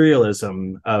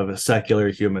materialism of secular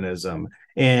humanism,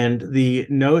 and the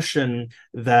notion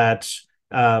that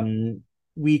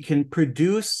we can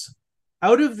produce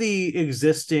out of the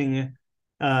existing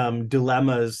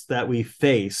dilemmas that we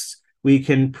face, we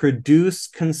can produce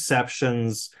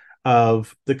conceptions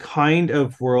of the kind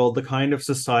of world, the kind of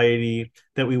society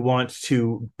that we want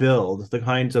to build, the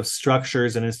kinds of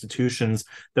structures and institutions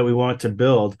that we want to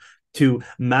build to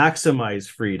maximize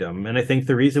freedom. And I think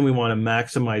the reason we want to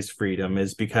maximize freedom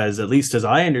is because, at least as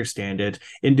I understand it,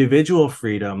 individual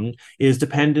freedom is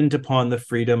dependent upon the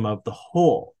freedom of the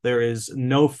whole. There is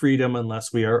no freedom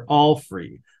unless we are all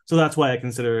free. So that's why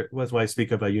I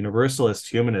speak of a universalist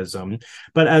humanism.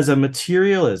 But as a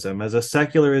materialism, as a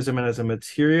secularism, and as a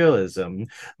materialism,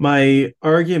 my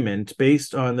argument,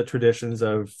 based on the traditions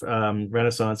of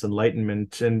Renaissance,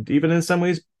 Enlightenment, and even in some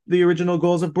ways the original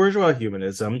goals of bourgeois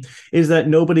humanism, is that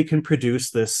nobody can produce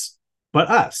this but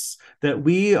us, that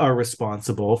we are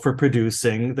responsible for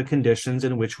producing the conditions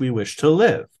in which we wish to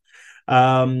live.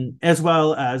 As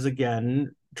well as,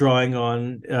 again, drawing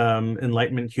on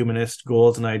Enlightenment humanist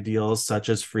goals and ideals such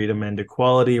as freedom and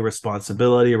equality,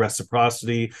 responsibility,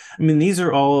 reciprocity. I mean, these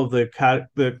are all of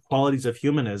the qualities of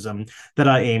humanism that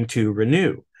I aim to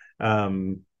renew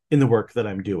in the work that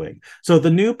I'm doing. So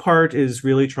the new part is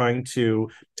really trying to,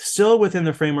 still within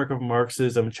the framework of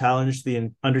Marxism, challenge the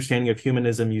understanding of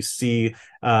humanism you see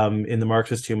in the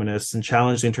Marxist humanists, and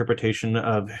challenge the interpretation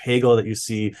of Hegel that you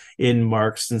see in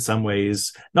Marx in some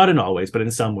ways, not in all ways, but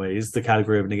in some ways, the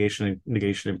category of negation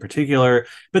in particular,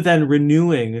 but then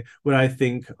renewing what I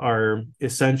think are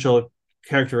essential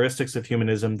characteristics of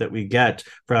humanism that we get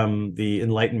from the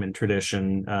Enlightenment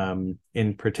tradition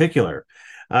in particular.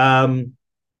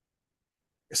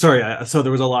 Sorry, so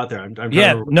there was a lot there. I'm trying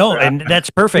Yeah, to no, and that's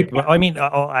perfect. Well, I mean,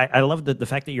 I love the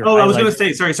fact that you're. I was going to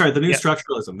say, sorry, the new Yeah.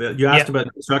 structuralism. You asked about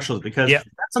structuralism, because that's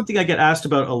something I get asked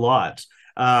about a lot.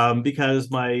 Because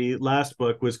my last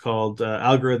book was called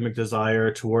Algorithmic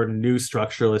Desire Toward a New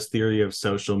Structuralist Theory of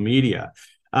Social Media.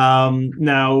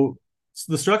 Now,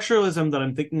 the structuralism that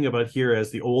I'm thinking about here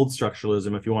as the old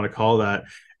structuralism, if you want to call it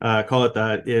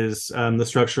that, is the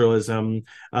structuralism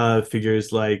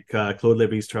figures like Claude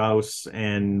Lévi-Strauss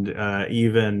and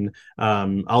even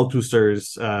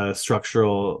Althusser's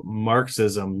structural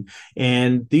Marxism.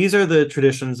 And these are the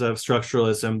traditions of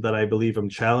structuralism that I believe I'm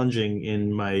challenging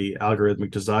in my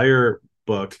Algorithmic Desire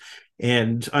book.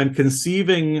 And I'm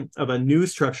conceiving of a new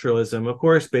structuralism, of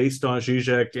course, based on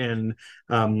Zizek and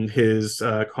his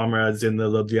comrades in the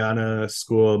Ljubljana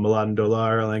school, Milan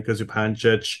Dolar, Alenka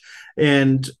Zupancic.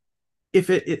 And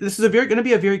this is going to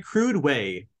be a very crude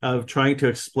way of trying to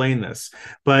explain this,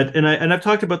 but I've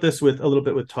talked about this with a little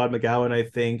bit with Todd McGowan, I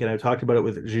think, and I've talked about it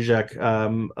with Zizek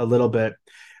a little bit,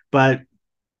 but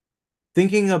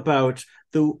thinking about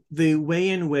the way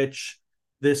in which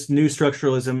this new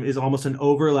structuralism is almost an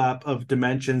overlap of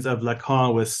dimensions of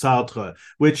Lacan with Sartre,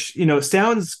 which,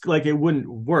 sounds like it wouldn't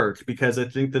work because I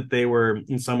think that they were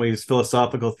in some ways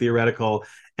philosophical, theoretical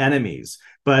enemies.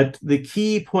 But the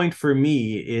key point for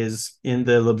me is in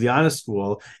the Ljubljana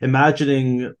school,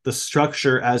 imagining the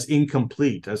structure as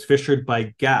incomplete, as fissured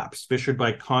by gaps, fissured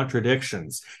by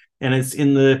contradictions. And it's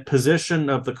in the position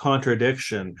of the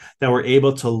contradiction that we're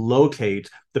able to locate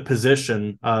the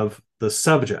position of the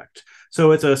subject.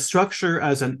 So it's a structure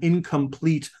as an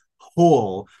incomplete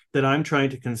whole that I'm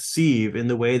trying to conceive in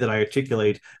the way that I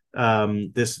articulate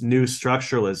this new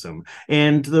structuralism.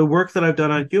 And the work that I've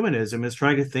done on humanism is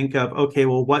trying to think of, okay,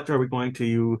 well, what are we going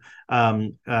to, how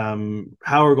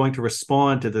are we going to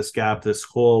respond to this gap, this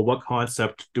whole, what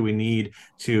concept do we need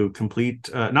to complete,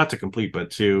 not to complete,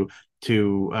 but to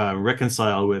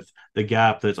reconcile with the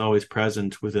gap that's always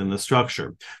present within the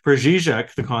structure. For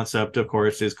Zizek, the concept, of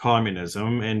course, is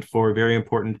communism, and for very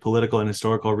important political and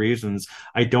historical reasons,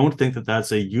 I don't think that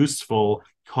that's a useful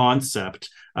concept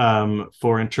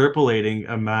for interpolating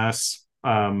a mass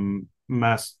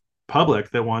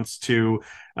public that wants to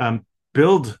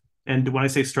build. And when I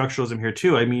say structuralism here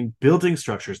too, I mean building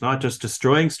structures, not just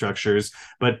destroying structures,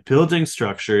 but building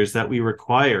structures that we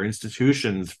require,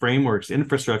 institutions, frameworks,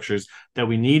 infrastructures that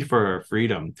we need for our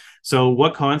freedom. So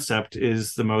what concept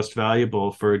is the most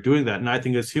valuable for doing that? And I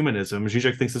think it's humanism.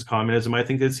 Zizek thinks it's communism. I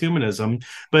think it's humanism.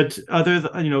 But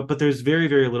but there's very,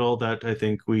 very little that I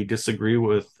think we disagree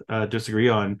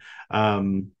on.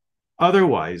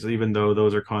 Otherwise, even though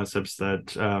those are concepts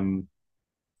that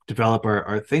develop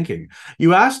our thinking.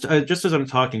 You asked, just as I'm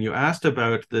talking, you asked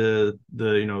about the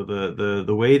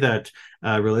way that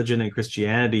religion and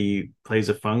Christianity plays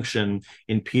a function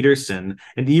in Peterson,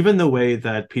 and even the way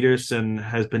that Peterson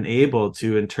has been able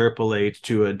to interpolate,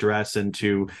 to address, and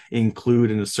to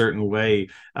include in a certain way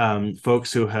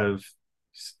folks who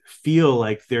feel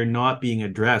like they're not being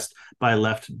addressed by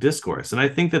left discourse. And I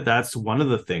think that that's one of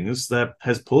the things that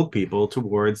has pulled people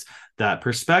towards that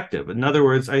perspective. In other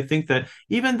words, I think that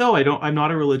even though I'm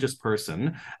not a religious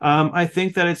person, I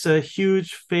think that it's a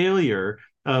huge failure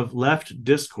of left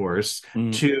discourse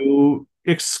to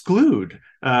exclude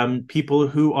people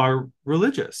who are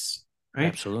religious. Right?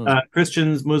 Absolutely.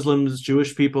 Christians, Muslims,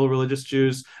 Jewish people, religious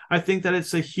Jews. I think that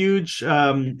it's a huge,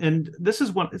 and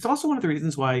it's also one of the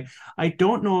reasons why I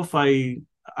don't know if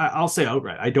I'll say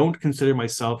outright, I don't consider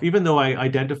myself, even though I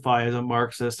identify as a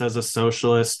Marxist, as a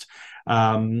socialist,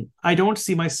 I don't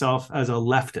see myself as a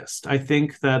leftist. I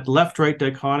think that left-right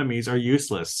dichotomies are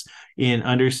useless in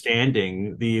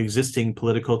understanding the existing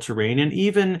political terrain and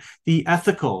even the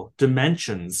ethical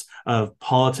dimensions of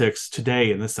politics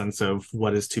today in the sense of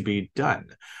what is to be done.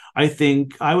 I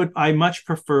think I much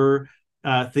prefer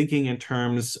thinking in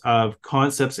terms of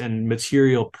concepts and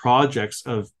material projects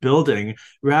of building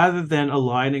rather than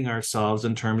aligning ourselves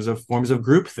in terms of forms of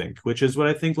groupthink, which is what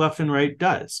I think left and right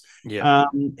does. Yeah.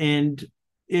 And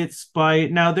it's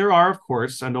now there are, of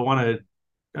course, I don't want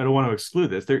to exclude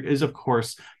this. There is, of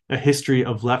course, a history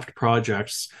of left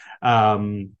projects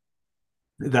that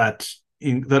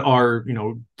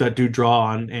do draw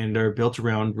on and are built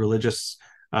around religious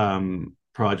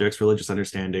projects, religious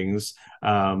understandings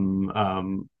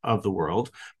of the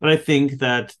world. But I think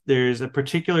that there's a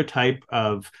particular type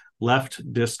of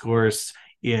left discourse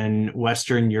in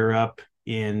Western Europe,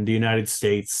 in the United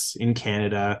States, in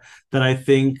Canada, that I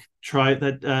think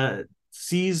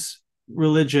sees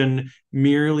religion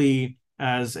merely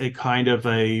as a kind of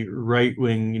a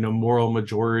right-wing, moral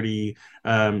majority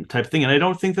type thing. And I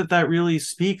don't think that really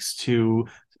speaks to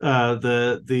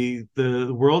the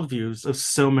worldviews of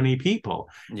so many people.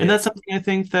 Yeah. And that's something I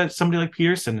think that somebody like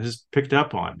Peterson has picked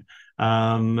up on.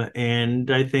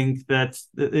 And I think that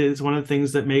is one of the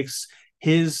things that makes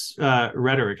his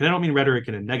rhetoric, and I don't mean rhetoric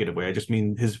in a negative way, I just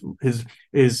mean his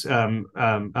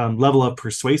level of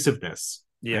persuasiveness,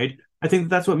 Yeah. right? I think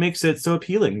that's what makes it so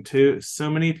appealing to so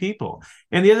many people.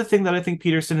 And the other thing that I think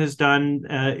Peterson has done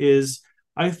is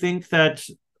I think that,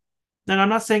 and I'm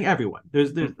not saying everyone.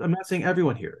 I'm not saying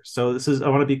everyone here. So this is I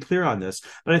want to be clear on this,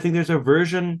 but I think there's a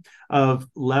version of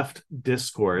left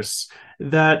discourse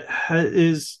that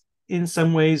is in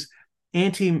some ways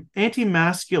anti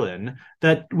masculine,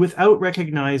 that without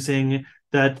recognizing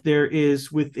that there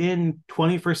is within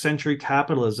 21st century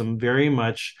capitalism very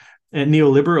much and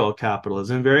neoliberal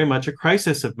capitalism, very much a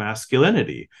crisis of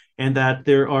masculinity, and that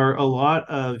there are a lot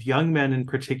of young men in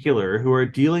particular who are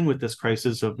dealing with this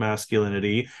crisis of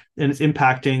masculinity, and it's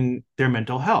impacting their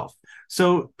mental health.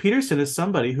 So Peterson is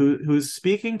somebody who's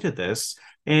speaking to this,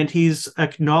 and he's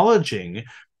acknowledging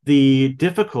the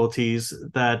difficulties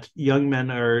that young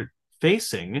men are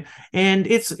facing. And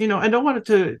it's, I don't want it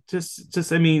to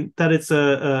just I mean that it's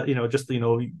just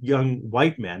young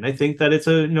white men. I think that it's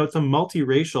it's a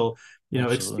multiracial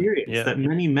Absolutely. experience Yeah. that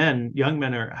many young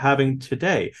men are having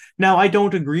today. Now, I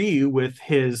don't agree with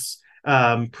his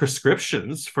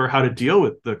prescriptions for how to deal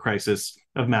with the crisis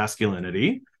of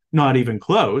masculinity, not even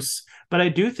close. But I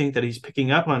do think that he's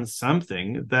picking up on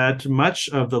something that much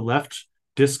of the left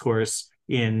discourse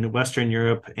in Western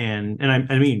Europe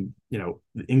I mean,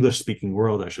 the English speaking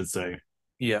world, I should say,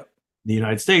 Yeah. the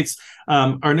United States,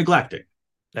 are neglecting. So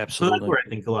that's Absolutely. where I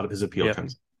think a lot of his appeal Yeah.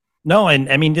 comes. No, and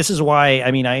I mean, this is why,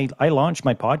 I mean, I launched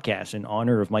my podcast in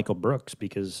honor of Michael Brooks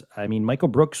because, I mean, Michael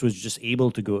Brooks was just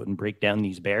able to go out and break down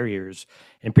these barriers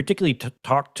and particularly to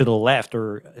talk to the left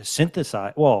or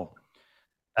synthesize,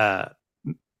 uh,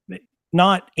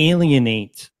 not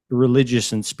alienate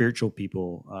religious and spiritual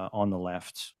people on the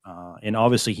left. And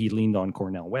obviously, he leaned on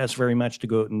Cornel West very much to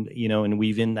go out and and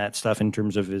weave in that stuff in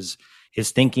terms of his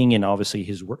thinking and obviously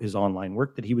his online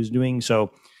work that he was doing.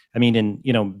 So, I mean,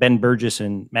 and Ben Burgess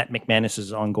and Matt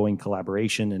McManus's ongoing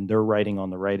collaboration and their writing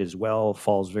on the right as well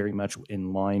falls very much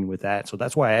in line with that. So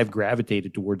that's why I've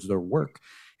gravitated towards their work.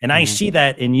 And I see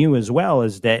that in you as well,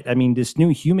 is that, I mean, this new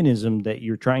humanism that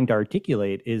you're trying to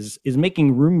articulate is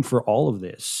making room for all of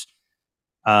this.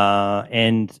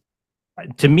 And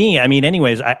to me, I mean,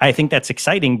 anyways, I think that's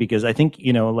exciting because I think,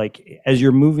 like as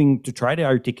you're moving to try to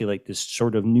articulate this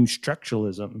sort of new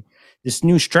structuralism, this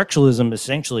new structuralism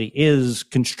essentially is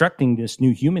constructing this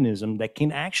new humanism that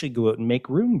can actually go out and make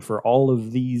room for all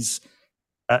of these,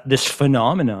 this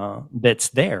phenomena that's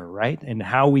there, right? And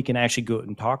how we can actually go out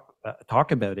and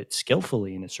talk about it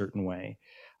skillfully in a certain way.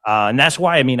 And that's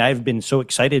why, I mean, I've been so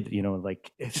excited,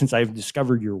 like since I've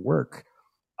discovered your work.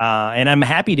 And I'm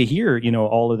happy to hear,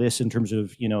 all of this in terms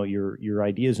of, your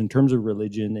ideas in terms of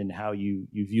religion and how you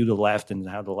view the left and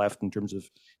how the left in terms of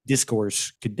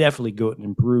discourse could definitely go and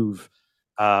improve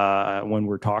when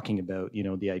we're talking about,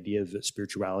 the idea of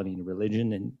spirituality and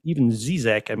religion. And even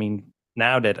Zizek, I mean,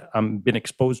 now that I've been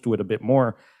exposed to it a bit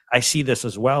more, I see this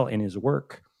as well in his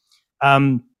work. I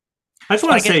just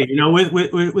want to say,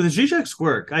 with Zizek's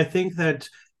work, I think that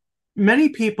many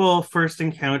people first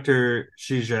encounter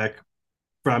Zizek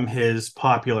from his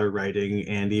popular writing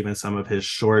and even some of his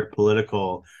short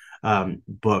political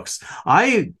books.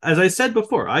 As I said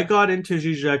before, I got into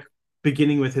Zizek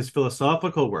beginning with his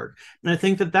philosophical work. And I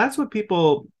think that that's what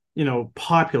people,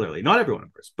 popularly, not everyone,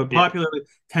 of course, but popularly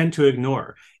tend to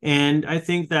ignore. And I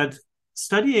think that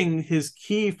studying his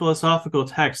key philosophical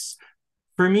texts,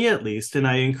 for me at least, and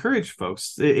I encourage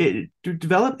folks, it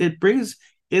brings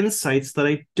insights that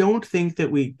I don't think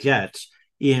that we get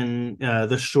in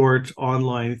the short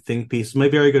online think piece. My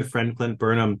very good friend Clint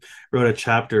Burnham wrote a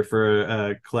chapter for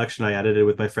a collection I edited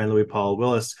with my friend Louis Paul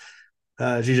Willis,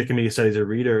 Zizek and Media Studies, a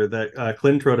reader, that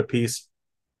Clint wrote a piece,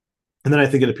 and then I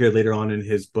think it appeared later on in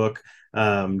his book,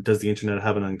 Does the Internet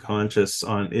Have an Unconscious,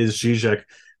 on is Zizek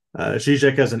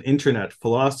as an internet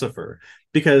philosopher,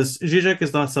 because Zizek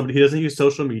is not somebody, he doesn't use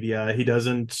social media, he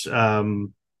doesn't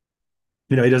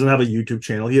he doesn't have a YouTube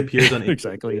channel. He appears on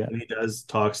exactly, yeah. and he does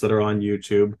talks that are on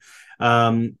YouTube.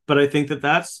 But I think that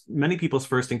that's many people's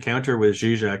first encounter with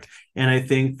Zizek. And I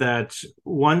think that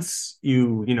once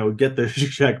you get the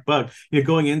Zizek bug,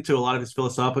 going into a lot of his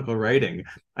philosophical writing,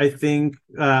 I think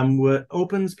what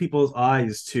opens people's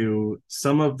eyes to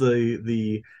some of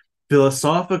the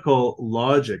philosophical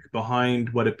logic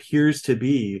behind what appears to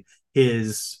be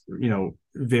his,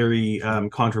 very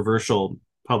controversial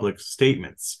public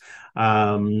statements.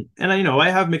 And I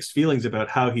have mixed feelings about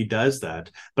how he does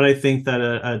that, but I think that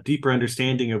a deeper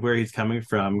understanding of where he's coming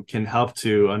from can help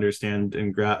to understand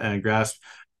and grasp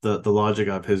the logic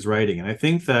of his writing. And I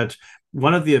think that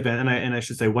one of the event, and I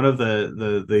should say one of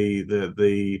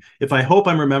the if I hope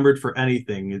I'm remembered for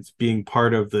anything, it's being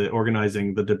part of the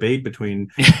organizing the debate between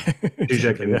Zizek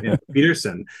Exactly. and Yeah.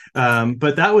 Peterson.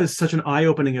 But that was such an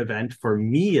eye-opening event for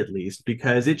me, at least,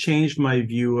 because it changed my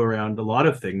view around a lot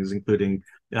of things, including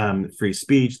free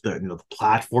speech, the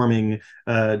platforming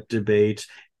debate.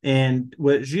 And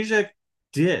what Zizek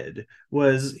did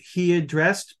was he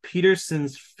addressed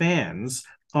Peterson's fans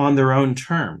on their own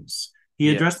terms. He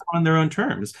Yeah. addressed them on their own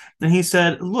terms. And he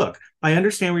said, look, I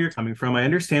understand where you're coming from. I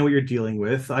understand what you're dealing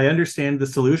with. I understand the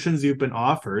solutions you've been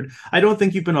offered. I don't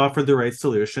think you've been offered the right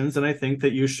solutions. And I think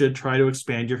that you should try to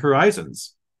expand your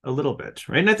horizons a little bit.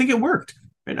 Right. And I think it worked.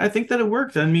 And I think that it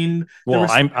worked. I mean, there Well,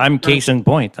 was I'm case in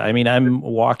point. I mean, I'm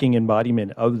walking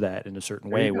embodiment of that in a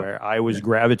certain there you way, go. where I Yeah. was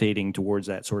gravitating towards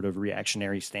that sort of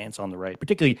reactionary stance on the right,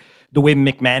 particularly the way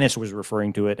McManus was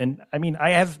referring to it. And I mean, I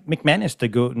have McManus to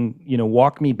go and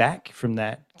walk me back from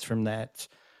that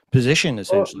position Oh,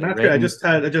 essentially, Matt's great. right?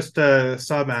 And I just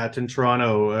saw Matt in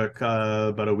Toronto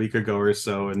about a week ago or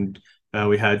so, and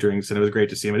we had drinks, and it was great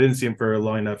to see him. I didn't see him for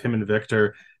long enough. Him and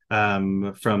Victor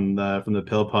from the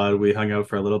Pill Pod, we hung out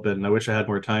for a little bit, and I wish I had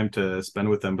more time to spend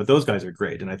with them. But those guys are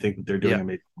great, and I think they're doing yeah,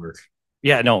 amazing work.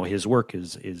 yeah, no, his work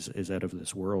is out of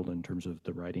this world in terms of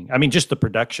the writing. I mean, just the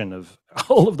production of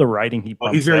all of the writing he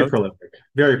Oh, he's pumps very out. prolific,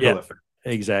 very Yeah, prolific.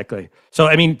 exactly. So,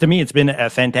 I mean, to me, it's been a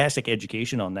fantastic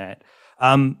education on that.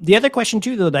 The other question,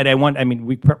 too, though, that I mean,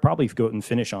 we probably go and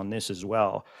finish on this as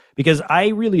well, because I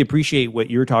really appreciate what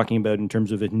you're talking about in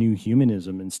terms of a new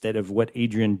humanism instead of what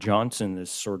Adrian Johnson has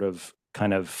sort of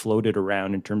kind of floated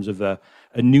around in terms of a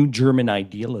new German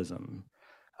idealism.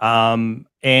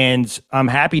 And I'm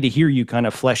happy to hear you kind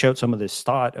of flesh out some of this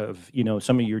thought of,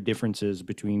 some of your differences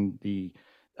between the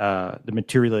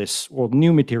materialist or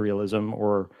new materialism,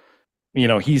 or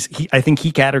I think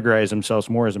he categorized himself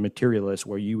more as a materialist,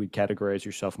 where you would categorize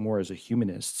yourself more as a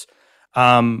humanist.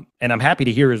 And I'm happy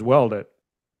to hear as well that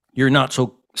you're not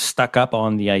so stuck up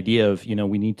on the idea of,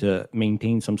 we need to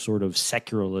maintain some sort of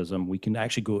secularism. We can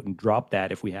actually go out and drop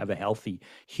that if we have a healthy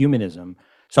humanism.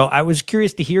 So I was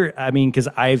curious to hear, I mean, because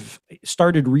I've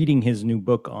started reading his new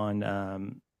book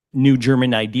on New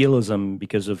German Idealism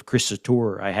because of Chris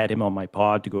Sator. I had him on my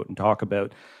pod to go out and talk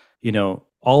about,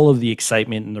 all of the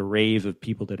excitement and the rave of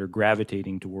people that are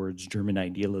gravitating towards German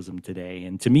idealism today.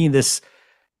 And to me, this,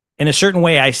 in a certain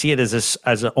way, I see it as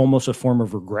almost a form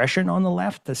of regression on the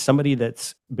left, as somebody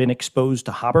that's been exposed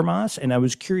to Habermas. And I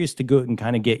was curious to go out and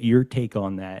kind of get your take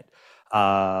on that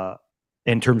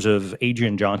in terms of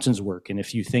Adrian Johnson's work, and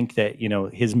if you think that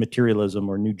his materialism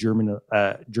or new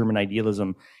German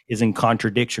idealism is in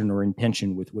contradiction or in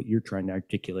tension with what you're trying to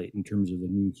articulate in terms of a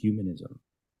new humanism.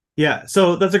 Yeah,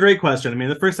 so that's a great question. I mean,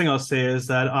 the first thing I'll say is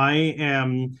that I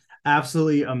am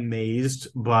absolutely amazed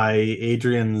by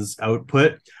Adrian's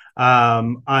output.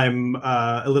 I'm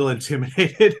a little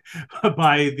intimidated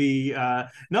by the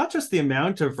not just the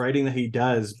amount of writing that he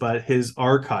does, but his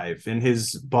archive and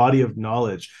his body of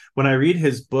knowledge. When I read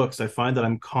his books, I find that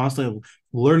I'm constantly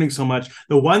learning so much.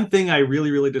 The one thing I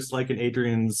really, really dislike in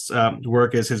Adrian's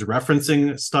work is his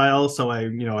referencing style. So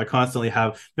I constantly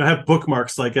have, have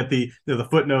bookmarks like at the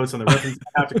footnotes and the reference.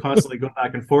 I have to constantly go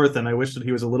back and forth, and I wish that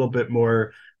he was a little bit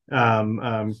more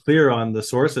clear on the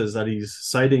sources that he's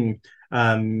citing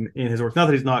in his work. Not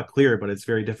that he's not clear, but it's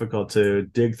very difficult to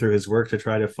dig through his work to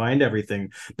try to find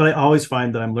everything. But I always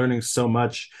find that I'm learning so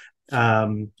much,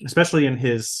 especially in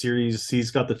his series.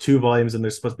 He's got the 2 volumes, and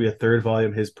there's supposed to be a 3rd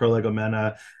volume, his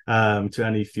Prolegomena to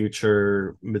Any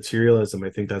Future Materialism. I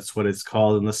think that's what it's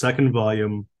called. And the 2nd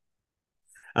volume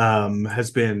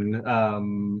has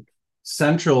been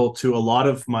central to a lot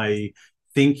of my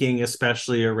thinking,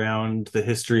 especially around the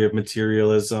history of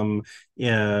materialism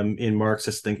in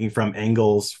Marxist thinking from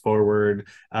Engels forward.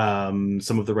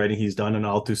 Some of the writing he's done in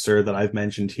Althusser that I've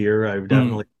mentioned here, I've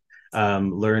definitely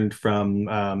learned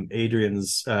from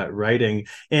Adrian's writing.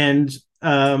 And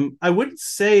I wouldn't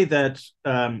say that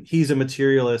he's a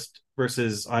materialist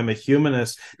versus I'm a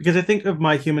humanist, because I think of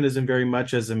my humanism very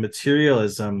much as a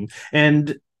materialism.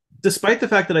 And despite the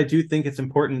fact that I do think it's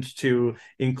important to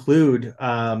include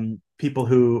people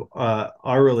who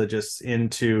are religious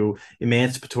into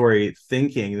emancipatory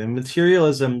thinking, the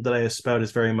materialism that I espouse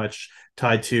is very much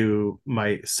tied to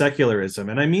my secularism.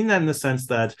 And I mean that in the sense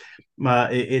that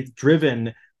it's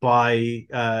driven by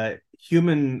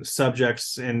human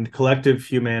subjects and collective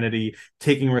humanity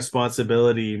taking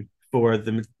responsibility for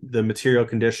the material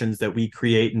conditions that we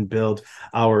create and build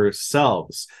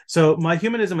ourselves. So my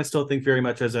humanism, I still think very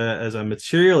much as a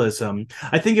materialism.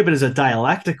 I think of it as a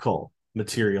dialectical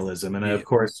materialism, and Yeah. of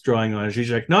course drawing on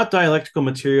Zizek, not dialectical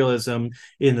materialism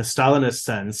in the Stalinist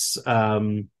sense,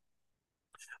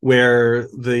 where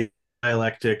the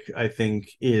dialectic, I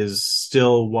think, is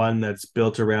still one that's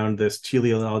built around this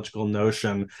teleological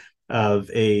notion of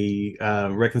a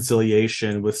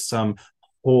reconciliation with some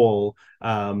whole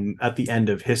at the end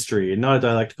of history, and not a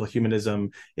dialectical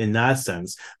humanism in that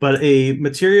sense, but a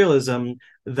materialism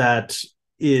that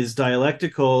is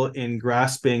dialectical in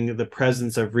grasping the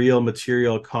presence of real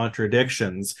material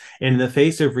contradictions. And in the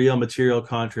face of real material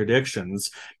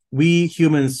contradictions, we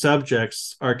human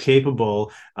subjects are capable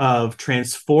of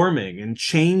transforming and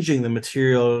changing the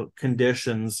material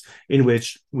conditions in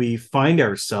which we find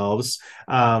ourselves,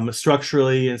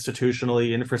 structurally,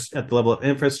 institutionally, at the level of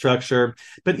infrastructure,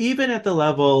 but even at the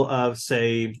level of,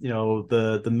 say,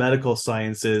 the medical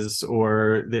sciences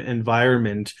or the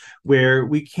environment, where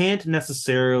we can't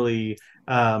necessarily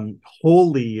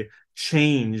wholly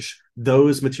change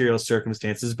those material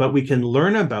circumstances, but we can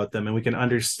learn about them and we can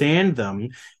understand them.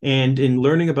 And in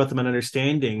learning about them and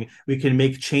understanding, we can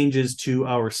make changes to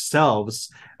ourselves,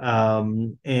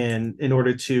 and in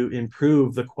order to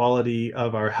improve the quality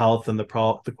of our health and the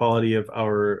quality of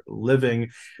our living.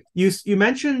 You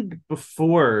mentioned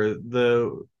before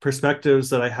the perspectives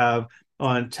that I have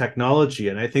on technology,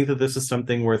 and I think that this is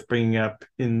something worth bringing up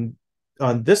in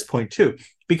on this point too,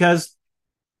 because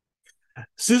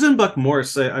Susan Buck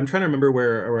Morse, I'm trying to remember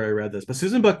where I read this, but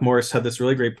Susan Buck Morse had this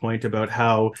really great point about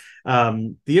how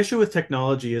the issue with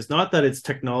technology is not that it's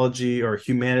technology or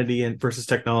humanity versus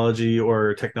technology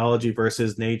or technology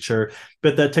versus nature,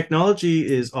 but that technology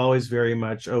is always very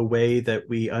much a way that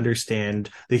we understand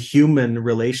the human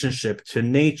relationship to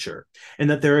nature, and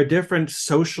that there are different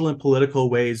social and political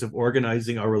ways of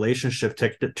organizing our relationship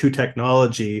to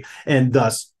technology and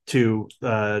thus to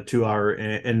our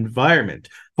environment.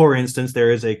 For instance,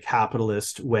 there is a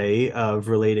capitalist way of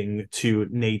relating to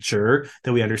nature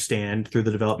that we understand through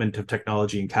the development of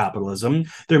technology and capitalism.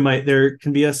 There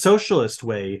can be a socialist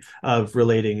way of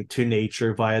relating to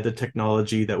nature via the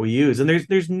technology that we use. And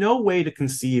there's no way to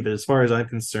conceive, as far as I'm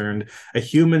concerned, a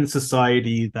human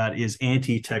society that is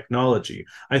anti-technology.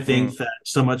 I think that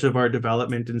so much of our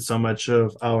development and so much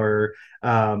of our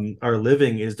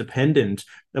living is dependent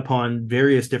upon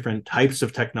various different types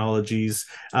of technologies,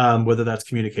 whether that's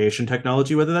communication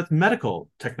technology, whether that's medical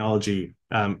technology.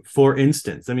 For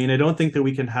instance, I mean, I don't think that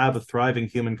we can have a thriving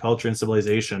human culture and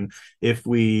civilization if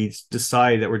we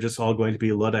decide that we're just all going to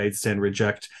be Luddites and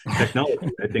reject technology.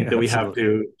 I think Yeah, that we have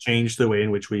absolutely. to change the way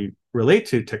in which we relate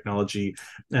to technology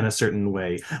in a certain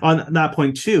way. On that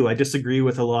point too, I disagree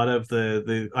with a lot of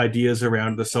the ideas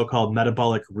around the so-called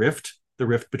metabolic rift, the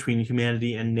rift between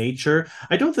humanity and nature.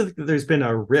 I don't think that there's been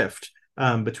a rift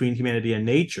between humanity and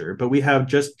nature, but we have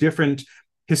just different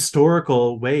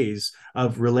historical ways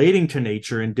of relating to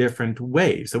nature in different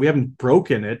ways. So we haven't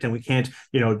broken it, and we can't,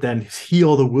 then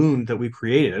heal the wound that we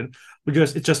created.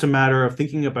 It's just a matter of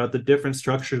thinking about the different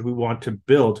structures we want to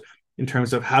build in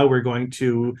terms of how we're going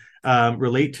to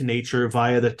relate to nature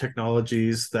via the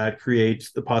technologies that create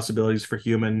the possibilities for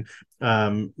human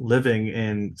living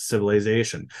and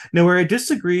civilization. Now, where I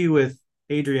disagree with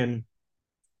Adrian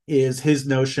is his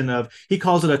notion of, he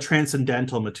calls it a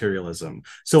transcendental materialism.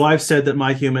 So I've said that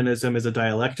my humanism is a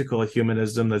dialectical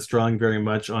humanism that's drawing very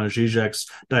much on Zizek's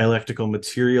dialectical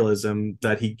materialism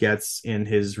that he gets in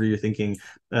his rethinking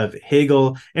of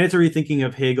Hegel. And it's a rethinking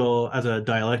of Hegel as a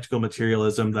dialectical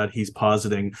materialism that he's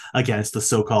positing against the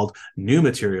so-called new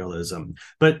materialism.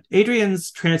 But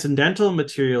Adrian's transcendental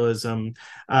materialism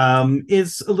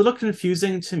is a little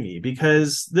confusing to me,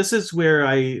 because this is where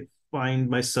I find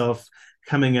myself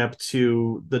coming up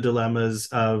to the dilemmas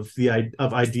of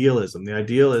idealism, the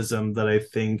idealism that I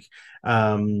think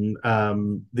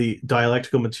the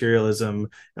dialectical materialism,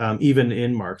 even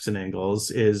in Marx and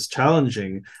Engels, is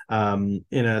challenging in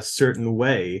a certain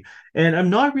way. And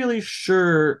I'm not really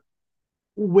sure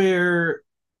where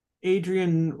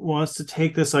Adrian wants to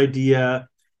take this idea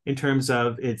in terms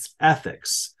of its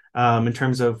ethics, in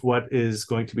terms of what is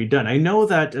going to be done. I know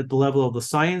that at the level of the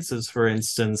sciences, for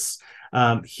instance,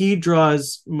 he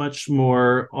draws much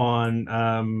more on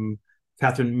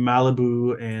Catherine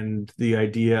Malibu and the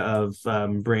idea of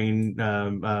brain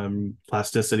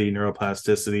plasticity,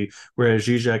 neuroplasticity, whereas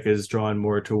Zizek is drawn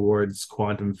more towards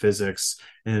quantum physics.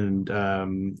 And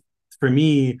for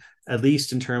me, at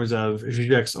least in terms of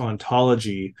Zizek's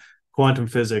ontology, quantum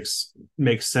physics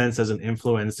makes sense as an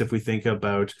influence if we think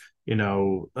about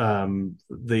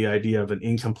the idea of an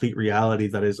incomplete reality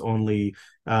that is only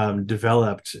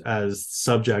developed as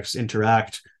subjects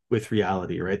interact with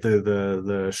reality, right?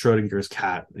 The Schrodinger's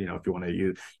cat, if you want to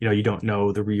use, you don't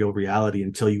know the real reality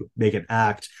until you make an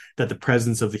act that the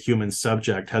presence of the human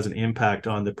subject has an impact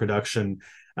on the production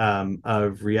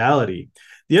of reality.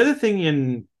 The other thing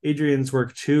in Adrian's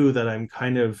work too that I'm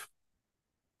kind of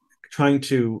trying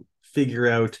to figure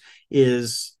out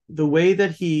is the way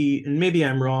that he, and maybe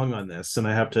I'm wrong on this, and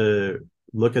I have to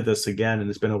look at this again, and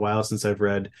it's been a while since I've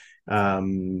read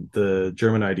the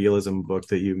German idealism book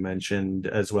that you mentioned,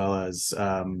 as well as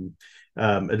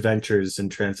Adventures in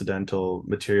Transcendental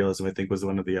Materialism, I think was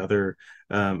one of the other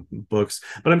books.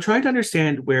 But I'm trying to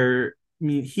understand where, I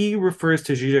mean, he refers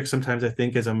to Zizek sometimes, I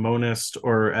think, as a monist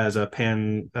or as a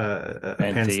Pantheist.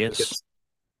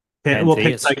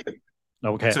 panpsychist.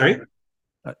 Okay. Sorry?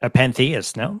 A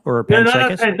pantheist, no? Or a No,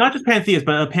 panpsychist? not just pantheist,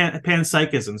 but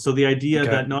panpsychism. So the idea Okay.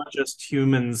 that not just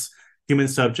human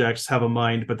subjects have a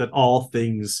mind, but that all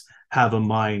things have a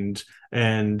mind.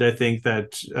 And I think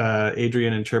that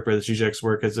Adrian interprets Zizek's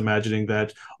work as imagining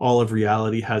that all of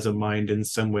reality has a mind in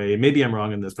some way. Maybe I'm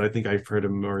wrong in this, but I think I've heard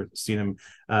him or seen him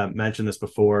mention this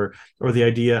before, or the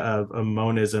idea of a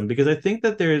monism, because I think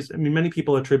that many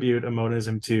people attribute a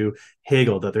monism to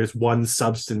Hegel, that there's one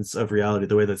substance of reality,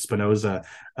 the way that Spinoza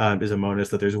is a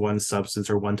monist, that there's one substance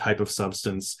or one type of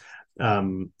substance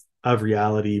of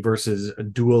reality versus a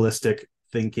dualistic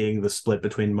thinking, the split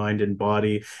between mind and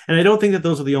body. And I don't think that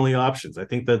those are the only options. I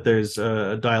think that there's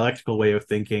a dialectical way of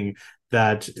thinking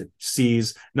that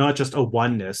sees not just a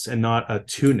oneness and not a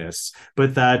two-ness,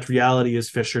 but that reality is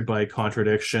fissured by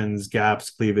contradictions, gaps,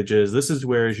 cleavages. This is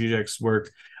where Zizek's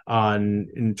work on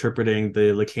interpreting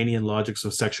the Lacanian logics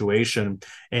of sexuation,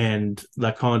 and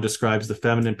Lacan describes the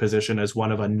feminine position as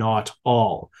one of a not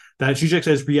all. That Zizek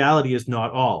says reality is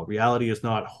not all, reality is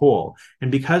not whole.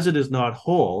 And because it is not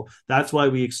whole, that's why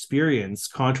we experience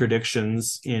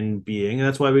contradictions in being, and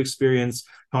that's why we experience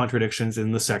contradictions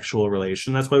in the sexual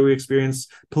relation. That's why we experience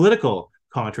political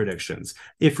contradictions.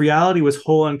 If reality was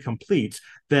whole and complete,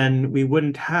 then we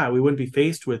wouldn't be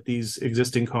faced with these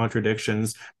existing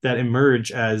contradictions that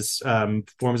emerge as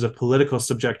forms of political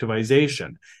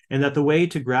subjectivization. And that the way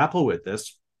to grapple with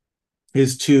this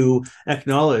is to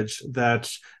acknowledge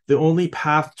that the only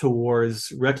path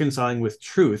towards reconciling with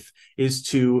truth is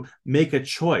to make a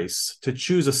choice, to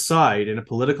choose a side in a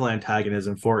political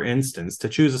antagonism, for instance, to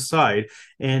choose a side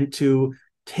and to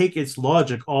take its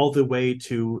logic all the way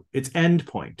to its end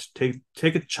point, take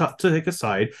a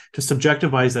side, to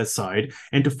subjectivize that side,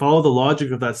 and to follow the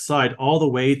logic of that side all the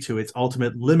way to its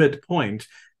ultimate limit point.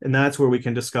 And that's where we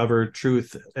can discover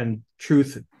truth, and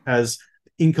truth as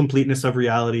incompleteness of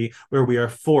reality, where we are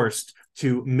forced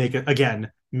to make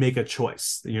a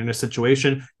choice. You're in a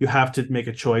situation, you have to make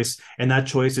a choice, and that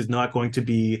choice is not going to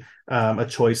be a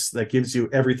choice that gives you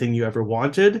everything you ever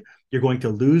wanted. You're going to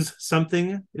lose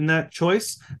something in that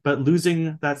choice, but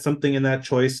losing that something in that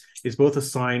choice is both a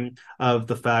sign of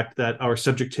the fact that our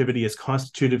subjectivity is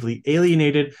constitutively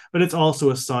alienated, but it's also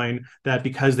a sign that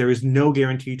because there is no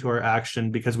guarantee to our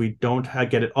action, because we don't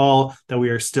get it all, that we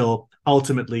are still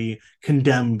ultimately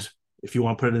condemned, if you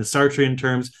want to put it in Sartrean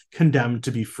terms, condemned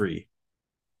to be free.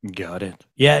 Got it.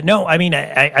 Yeah, no, I mean,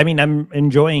 I mean, I'm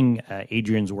enjoying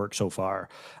Adrian's work so far,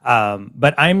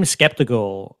 but I'm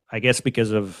skeptical, I guess, because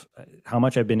of how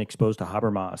much I've been exposed to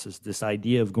Habermas, is this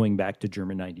idea of going back to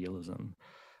German idealism.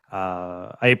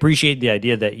 I appreciate the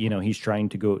idea that, he's trying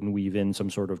to go and weave in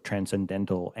some sort of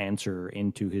transcendental answer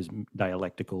into his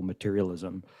dialectical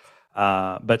materialism.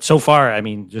 But so far, I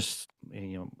mean, just,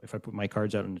 if I put my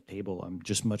cards out on the table, I'm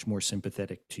just much more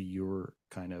sympathetic to your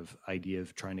kind of idea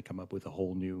of trying to come up with a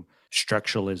whole new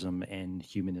structuralism and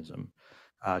humanism.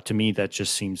 To me, that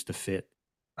just seems to fit.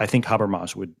 I think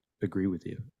Habermas would agree with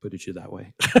you, put it that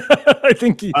way. I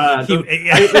think if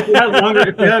you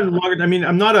had longer, I mean,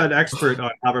 I'm not an expert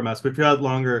on Habermas, but if you had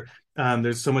longer,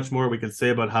 there's so much more we could say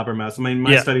about Habermas. I mean,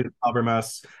 my studies of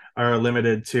Habermas are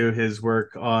limited to his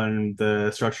work on the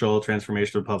structural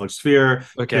transformation of the public sphere,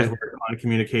 his work on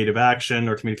communicative action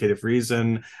or communicative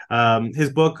reason,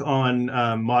 his book on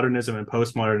modernism and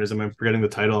postmodernism. I'm forgetting the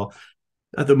title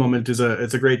at the moment.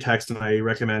 It's a great text, and I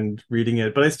recommend reading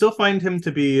it. But I still find him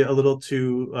to be a little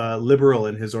too liberal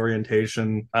in his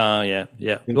orientation. Yeah.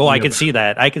 Well, I can see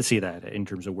that. I can see that in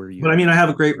terms of where you. But I mean, I have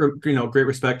a great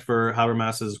respect for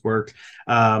Habermas's work.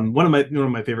 One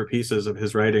of my favorite pieces of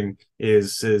his writing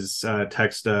is his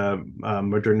text,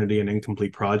 "Modernity: An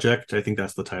Incomplete Project." I think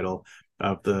that's the title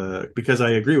of because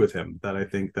I agree with him that I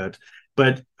think that.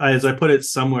 But as I put it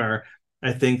somewhere,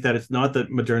 I think that it's not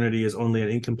that modernity is only an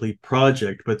incomplete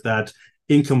project, but that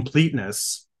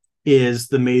incompleteness is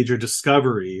the major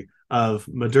discovery of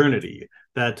modernity.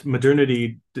 That in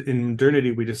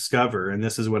modernity we discover, and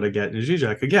this is what I get in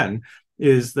Zizek again,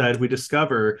 is that we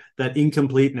discover that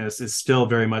incompleteness is still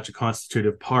very much a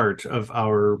constitutive part of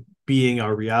our being,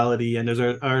 our reality, and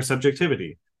there's our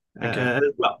subjectivity Okay. as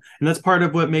well. And that's part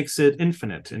of what makes it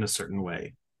infinite in a certain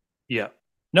way. Yeah.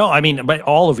 No, I mean, but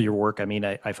all of your work, I mean,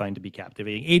 I find to be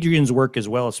captivating. Adrian's work as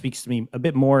well speaks to me a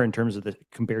bit more in terms of the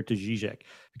compared to Zizek,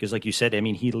 because like you said, I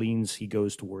mean, he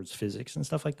goes towards physics and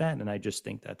stuff like that, and I just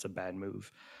think that's a bad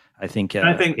move. I think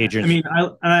I think, I Adrian's, mean,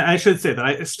 I should say that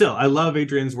I love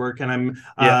Adrian's work, and I'm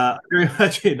yeah, very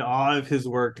much in awe of his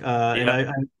work, and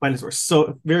yeah. I find his work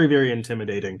so very, very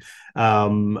intimidating.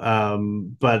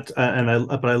 But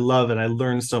I love and I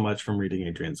learn so much from reading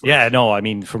Adrian's work. Yeah, no, I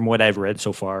mean, from what I've read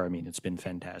so far, I mean, it's been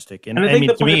fantastic. And And I I think mean,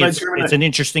 the to point me, about it's an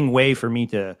interesting way for me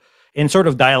to, in sort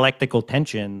of dialectical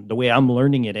tension, the way I'm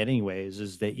learning it anyways,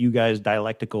 is that you guys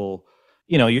dialectical,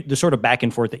 the sort of back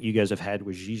and forth that you guys have had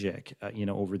with Zizek,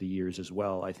 over the years as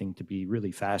well, I think to be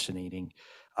really fascinating.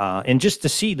 And just to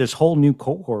see this whole new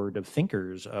cohort of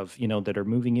thinkers that are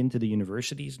moving into the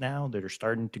universities now, that are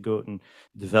starting to go out and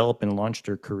develop and launch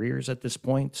their careers at this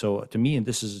point. So to me,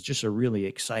 this is just a really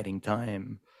exciting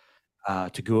time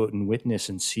to go out and witness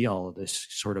and see all of this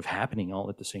sort of happening all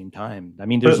at the same time. I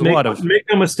mean, there's But a lot of make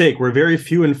no mistake, we're very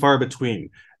few and far between.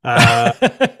 Uh,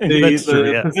 that's true.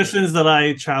 the Yeah, positions that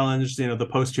I challenged, the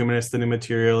post-humanists, the new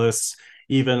materialists,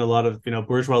 even a lot of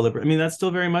bourgeois liberal. I mean, that's still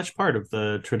very much part of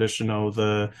the traditional,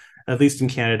 the at least in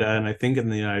Canada, and I think in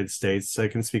the United States. I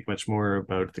can speak much more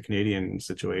about the Canadian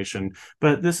situation,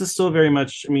 but this is still very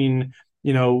much. I mean,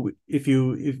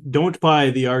 if don't buy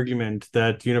the argument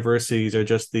that universities are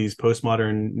just these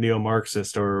postmodern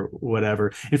neo-Marxist or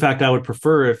whatever. In fact, I would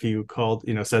prefer if you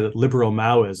said it liberal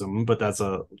Maoism, but that's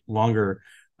a longer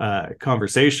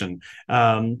conversation.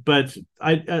 But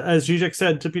as Zizek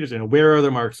said to Peterson, where are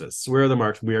the Marxists? Where are the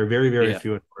Marxists? We are very, very yeah.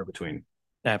 few and far between.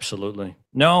 Absolutely.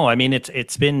 No, I mean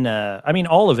it's been I mean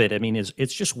all of it. I mean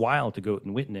it's just wild to go out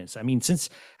and witness. I've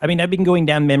been going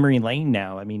down memory lane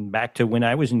now. I mean back to when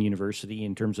I was in university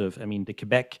in terms of the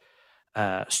Quebec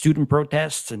student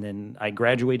protests, and then I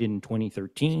graduated in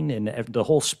 2013 and the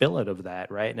whole spillout of that,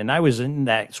 right? And I was in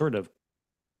that sort of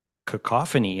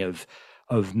cacophony of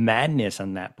madness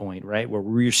on that point, right? Where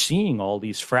we're seeing all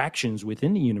these fractions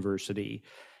within the university.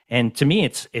 And to me,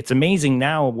 it's amazing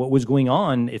now what was going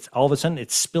on. It's all of a sudden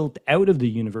it's spilt out of the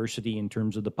university in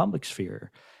terms of the public sphere,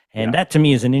 and Yeah. that to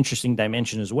me is an interesting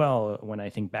dimension as well. When I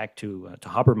think back to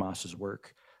Habermas's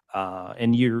work,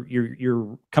 and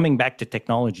you're coming back to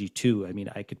technology too. I mean,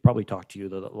 I could probably talk to you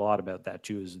a lot about that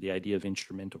too. Is the idea of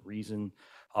instrumental reason,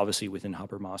 obviously within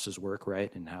Habermas's work,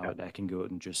 right, and how Yeah. that can go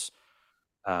out and just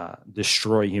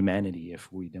destroy humanity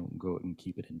if we don't go out and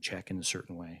keep it in check in a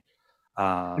certain way.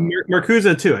 Uh,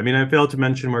 Marcuse too. I mean, I failed to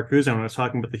mention Marcuse when I was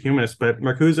talking about the humanists, but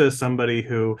Marcuse is somebody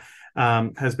who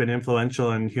has been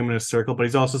influential in humanist circle, but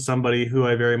he's also somebody who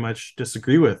I very much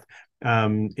disagree with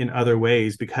in other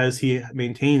ways because he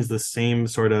maintains the same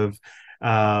sort of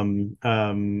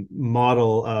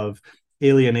model of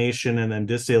alienation and then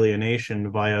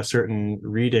disalienation via a certain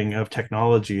reading of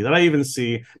technology that I even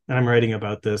see, and I'm writing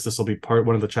about this. This will be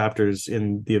one of the chapters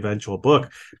in the eventual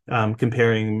book,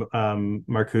 comparing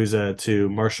Marcuse to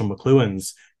Marshall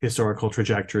McLuhan's historical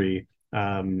trajectory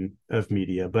of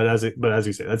media. But as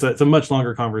you say, it's a much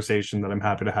longer conversation that I'm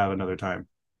happy to have another time.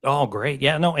 Oh, great.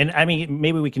 Yeah, no, and I mean,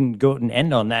 maybe we can go and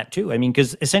end on that too. I mean,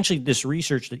 because essentially this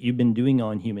research that you've been doing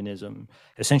on humanism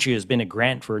essentially has been a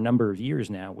grant for a number of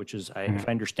years now, which is, if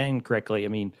I understand correctly, I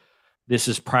mean, this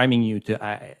is priming you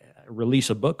to release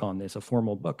a book on this, a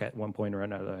formal book at one point or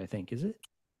another, I think, is it?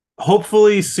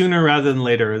 Hopefully sooner rather than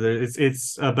later.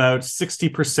 It's about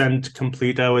 60%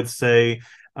 complete, I would say.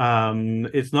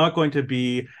 It's not going to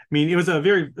be, I mean,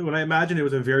 when I imagine it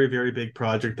was a very, very big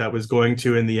project that was going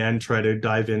to, in the end, try to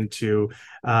dive into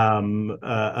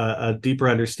a deeper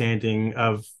understanding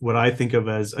of what I think of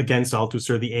as, against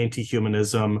Althusser, the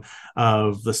anti-humanism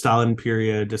of the Stalin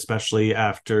period, especially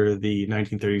after the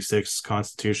 1936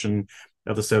 Constitution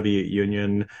of the Soviet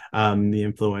Union, the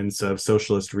influence of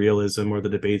socialist realism or the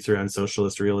debates around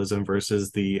socialist realism versus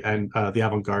the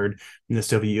avant-garde in the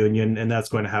Soviet Union, and that's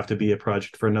going to have to be a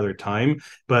project for another time.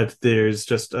 But there's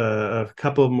just a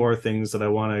couple more things that I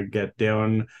want to get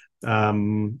down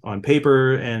on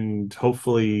paper, and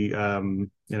hopefully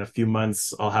in a few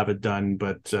months I'll have it done,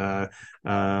 but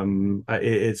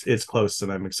it's close,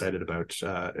 and I'm excited about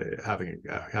having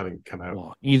it come out.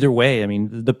 Well, either way, I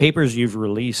mean, the papers you've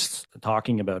released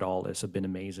talking about all this have been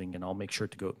amazing, and I'll make sure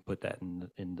to go and put that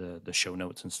in the show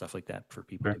notes and stuff like that for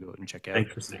people to go out and check out.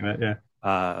 Thanks for saying that. Yeah.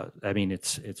 I mean,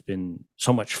 it's been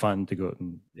so much fun to go out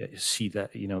and see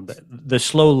that, you know, the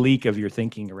slow leak of your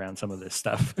thinking around some of this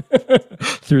stuff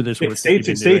through this work. Stay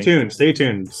tuned.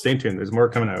 There's more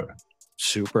coming out.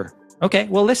 Super. Okay.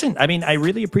 Well, listen, I mean, I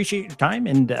really appreciate your time.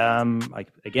 And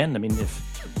again, I mean,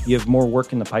 if you have more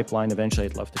work in the pipeline, eventually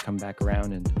I'd love to come back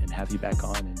around and have you back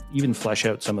on and even flesh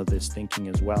out some of this thinking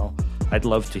as well. I'd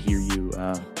love to hear you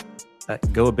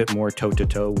go a bit more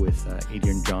toe-to-toe with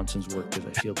Adrian Johnson's work, because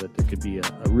I feel that there could be a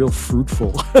real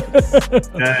fruitful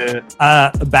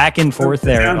back and forth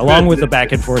there, along with the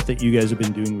back and forth that you guys have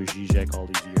been doing with Zizek all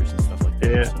these years and stuff like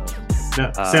that. Yeah.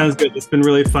 So, sounds good. It's been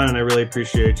really fun, and I really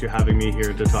appreciate you having me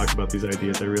here to talk about these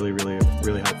ideas. I really, really,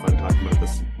 really had fun talking about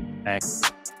this.